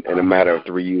in a matter of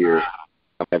 3 years.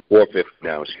 I'm at 450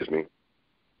 now, excuse me.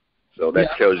 So that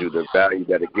tells you the value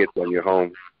that it gets on your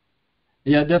home.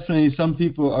 Yeah, definitely. Some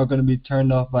people are going to be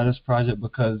turned off by this project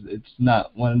because it's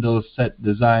not one of those set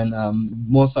design.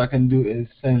 Most I can do is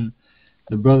send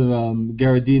the brother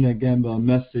Garadina Gamble a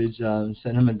message,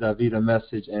 send him and David a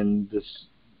message, and just,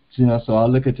 so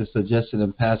I'll look at your suggestion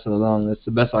and pass it along. That's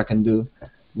the best I can do.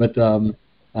 But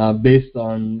based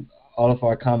on all of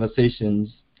our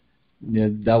conversations,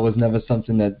 that was never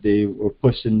something that they were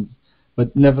pushing.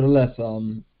 But nevertheless, I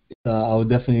will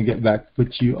definitely get back,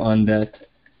 put you on that.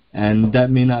 And that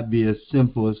may not be as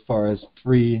simple as far as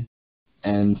 3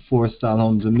 and 4 style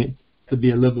homes. It may to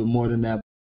be a little bit more than that.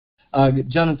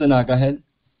 Jonathan, go ahead.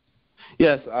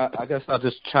 Yes, I guess I'll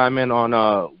just chime in on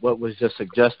what was just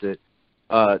suggested.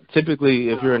 Typically,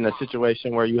 if you're in a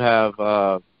situation where you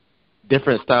have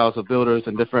different styles of builders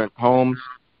and different homes,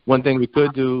 one thing we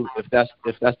could do, if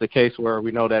that's the case where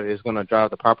we know that it's going to drive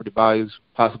the property values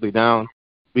possibly down,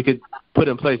 we could put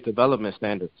in place development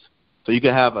standards. So you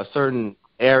could have a certain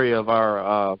area of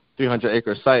our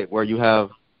 300-acre site where you have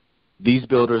these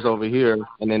builders over here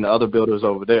and then the other builders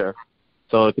over there.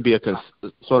 So it could be a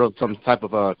sort of some type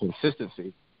of a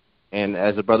consistency. And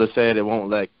as the brother said, it won't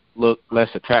look less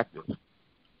attractive.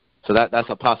 So that's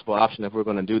a possible option if we're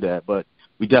going to do that. But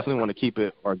we definitely want to keep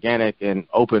it organic and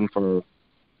open for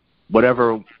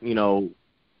whatever,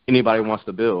 anybody wants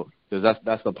to build. Because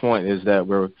that's the point, is that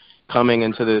we're coming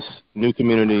into this new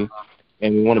community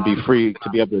and we want to be free to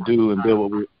be able to do and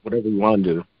build whatever we want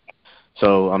to do.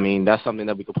 So, I mean, that's something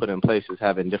that we could put in place, is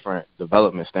having different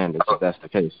development standards, if that's the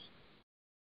case.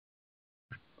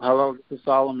 Hello, this is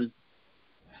Solomon.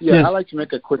 Yeah, yes. I'd like to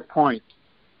make a quick point.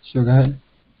 Sure, go ahead.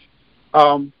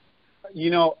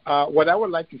 What I would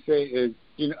like to say is,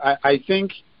 I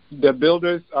think the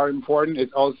builders are important.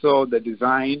 It's also the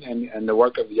design and the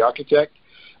work of the architect.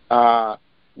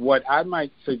 What I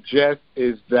might suggest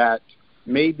is that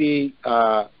maybe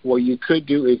what you could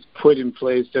do is put in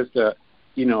place just a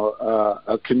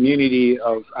community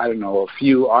of, a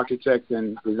few architects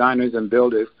and designers and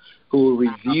builders who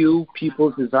review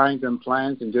people's designs and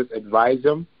plans and just advise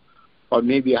them on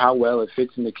maybe how well it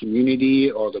fits in the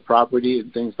community or the property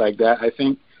and things like that. I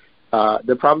think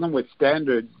the problem with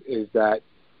standards is that,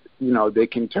 they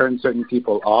can turn certain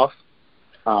people off.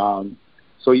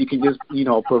 So you can just,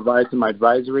 provide some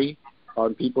advisory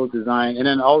on people's design. And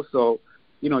then also,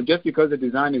 just because the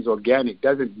design is organic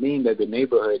doesn't mean that the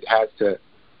neighborhood has to,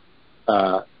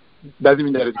 doesn't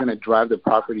mean that it's going to drive the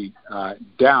property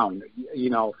down.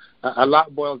 A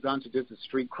lot boils down to just a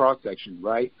street cross-section,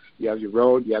 right? You have your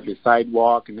road, you have your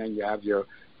sidewalk, and then you have your,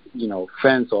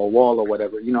 fence or wall or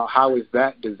whatever. How is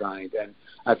that designed? And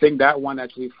I think that one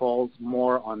actually falls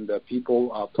more on the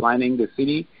people planning the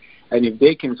city. And if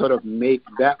they can sort of make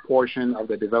that portion of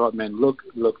the development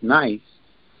look nice,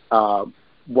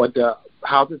 what the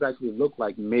houses actually look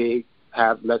like may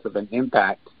have less of an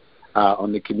impact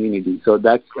on the community. So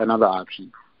that's another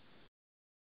option.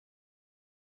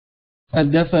 I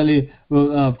definitely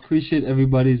will appreciate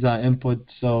everybody's input.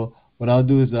 So what I'll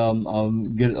do is I'll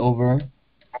get it over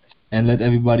and let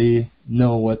everybody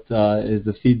know what is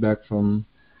the feedback from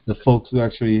the folks who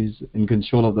actually is in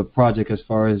control of the project as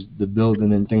far as the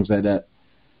building and things like that.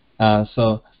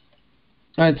 All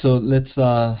right, so let's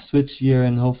switch here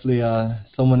and hopefully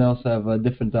someone else have a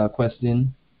different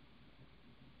question.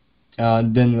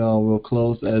 Then we'll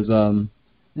close as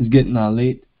it's getting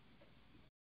late.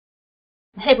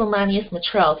 Hey, Bomani, it's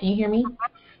Matrell. Can you hear me?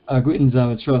 Greetings,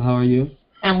 Matrell. How are you?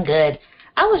 I'm good.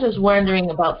 I was just wondering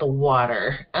about the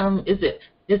water. Is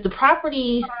the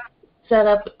property set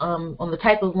up on the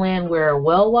type of land where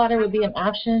well water would be an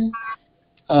option?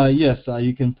 Yes,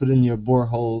 you can put in your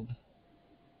borehole.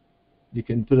 You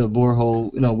can put a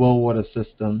borehole in a well water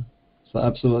system. So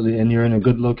absolutely, and you're in a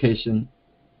good location.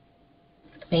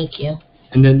 Thank you.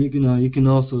 And then you can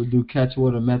also do catch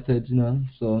water methods,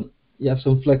 So you have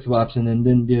some flexible option, and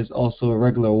then there's also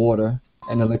regular water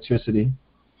and electricity.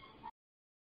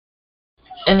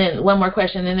 And then one more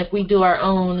question. And if we do our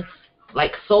own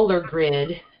solar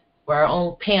grid or our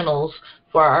own panels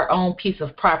for our own piece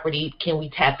of property, can we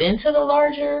tap into the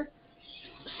larger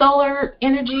solar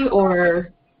energy,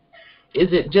 or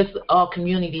is it just all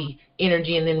community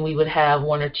energy, and then we would have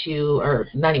one or two, or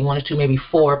not even one or two, maybe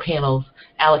 4 panels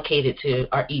allocated to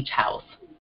each house?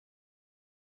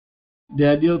 The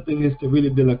ideal thing is to really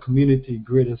build a community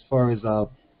grid as far as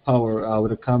power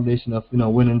with a combination of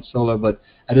wind and solar. But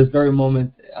at this very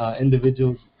moment,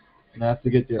 individuals have to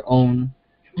get their own.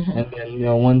 Mm-hmm. And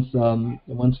then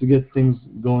once we get things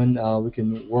going, we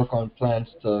can work on plans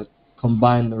to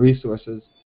combine the resources.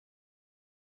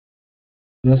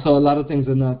 So a lot of things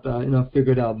are not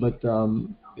figured out, but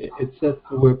it's set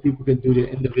for where people can do their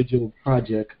individual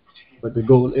project, but the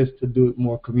goal is to do it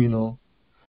more communal.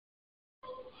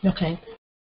 Okay.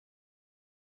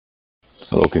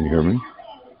 Hello, can you hear me?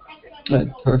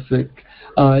 Perfect.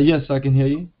 Yes, I can hear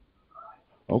you.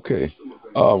 Okay.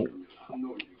 And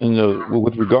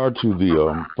with regard to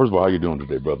the first of all, how you doing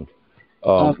today, brother?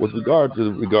 With regard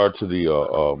to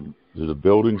the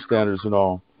building standards and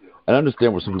all, I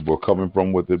understand where some people are coming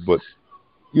from with it, but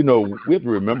we have to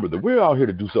remember that we're out here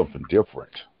to do something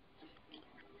different,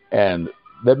 and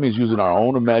that means using our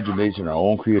own imagination, our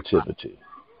own creativity,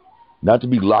 not to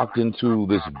be locked into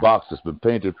this box that's been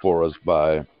painted for us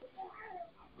by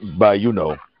you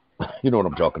know what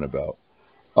I'm talking about.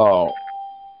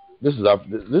 This is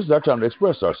our time to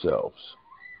express ourselves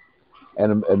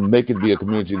and make it be a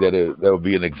community that will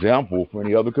be an example for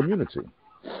any other community.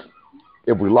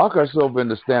 If we lock ourselves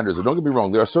into standards, and don't get me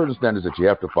wrong, there are certain standards that you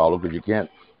have to follow because you can't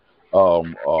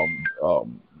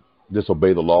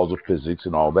disobey the laws of physics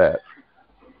and all that.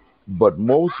 But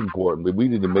most importantly, we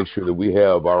need to make sure that we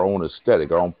have our own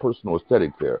aesthetic, our own personal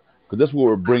aesthetic there, because that's what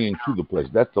we're bringing to the place.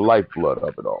 That's the lifeblood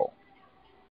of it all.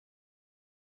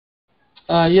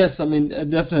 Yes, I mean,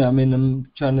 definitely. I mean, I'm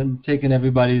trying to take in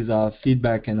everybody's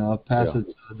feedback and I'll pass it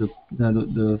to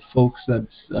the folks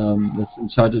that's in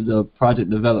charge of the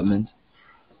project development.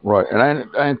 Right, and I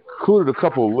included a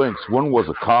couple of links. One was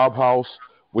a cob house,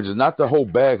 which is not the whole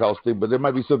bag house thing, but there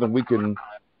might be something we can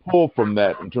pull from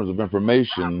that in terms of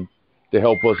information to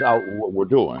help us out with what we're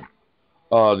doing.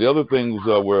 The other things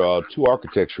were 2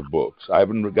 architecture books. I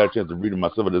haven't got a chance to read them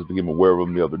myself. I just became aware of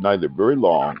them the other night. They're very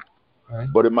long. Right.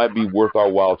 But it might be worth our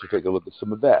while to take a look at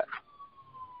some of that.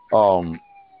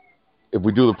 If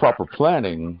we do the proper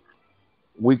planning,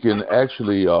 we can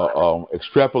actually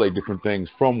extrapolate different things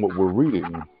from what we're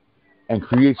reading and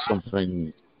create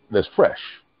something that's fresh.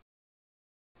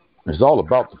 It's all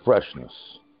about the freshness.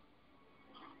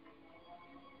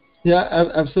 Yeah,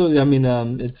 absolutely. I mean,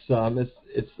 it's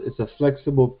a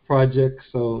flexible project,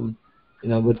 so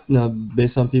but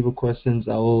based on people's questions,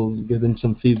 I will give them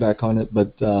some feedback on it.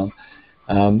 But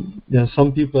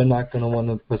some people are not going to want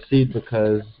to proceed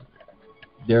because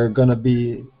they're going to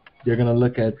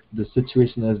look at the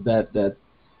situation as that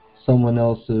someone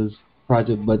else's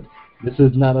project. But this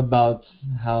is not about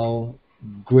how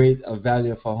great a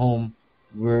value of a home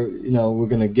we're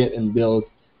going to get and build.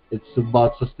 It's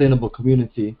about sustainable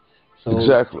community. So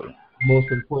exactly.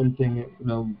 Most important thing,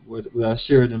 what I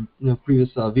shared in previous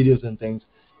videos and things,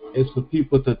 is for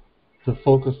people to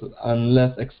focus on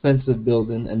less expensive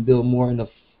building and build more in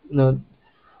the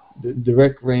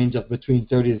direct range of between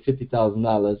 $30,000 to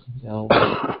 $50,000,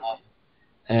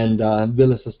 and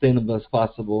build as sustainable as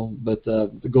possible. But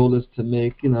the goal is to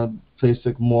make place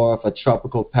look more of a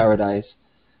tropical paradise,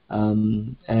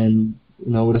 and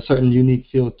with a certain unique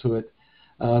feel to it.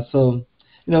 So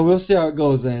we'll see how it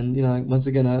goes. And once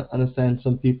again, I understand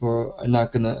some people are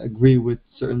not going to agree with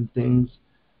certain things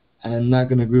and not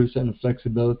going to agree with certain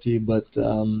flexibility. But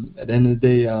at the end of the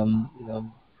day,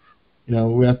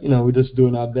 we're just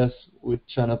doing our best with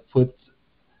trying to put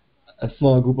a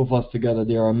small group of us together.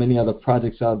 There are many other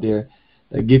projects out there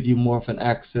that give you more of an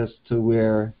access to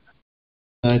where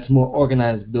it's more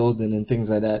organized building and things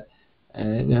like that,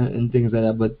 and things like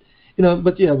that. But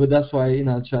but that's why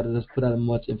I try to just put out as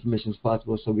much information as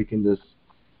possible so we can just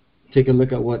take a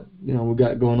look at what we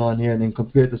got going on here and then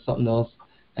compare it to something else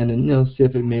and then see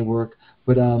if it may work.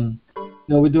 But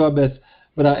we do our best.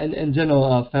 But in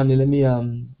general, family, let me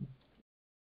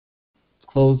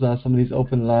close some of these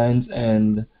open lines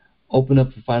and open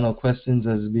up for final questions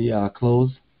as we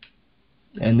close,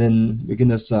 and then we can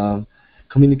just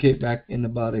communicate back in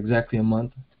about exactly a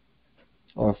month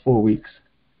or 4 weeks.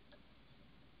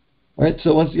 All right,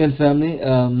 so once again, family,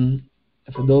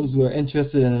 for those who are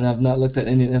interested and have not looked at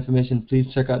any information, please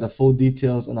check out the full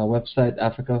details on our website,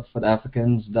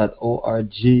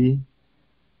 africafortheafricans.org,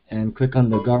 and click on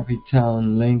the Garvey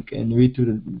Town link and read through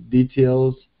the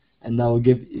details, and that will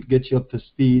get you up to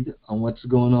speed on what's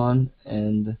going on,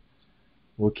 and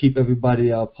we'll keep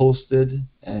everybody posted,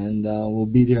 and we'll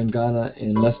be there in Ghana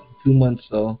in less than 2 months,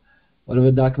 so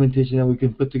whatever documentation that we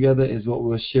can put together is what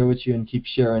we'll share with you and keep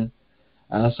sharing.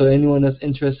 So anyone that's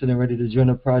interested and ready to join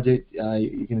the project,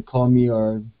 you can call me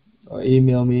or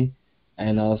email me,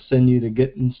 and I'll send you the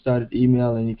Getting Started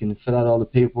email, and you can fill out all the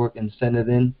paperwork and send it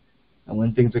in. And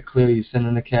when things are clear, you send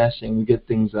in the cash, and we get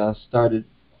things started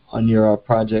on your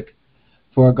project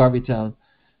for Garvey Town.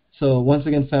 So once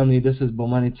again, family, this is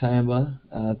Bomani Tyamba.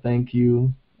 Thank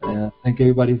you. Thank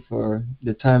everybody for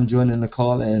the time joining the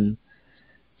call, and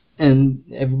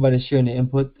everybody sharing the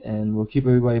input, and we'll keep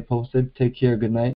everybody posted. Take care. Good night.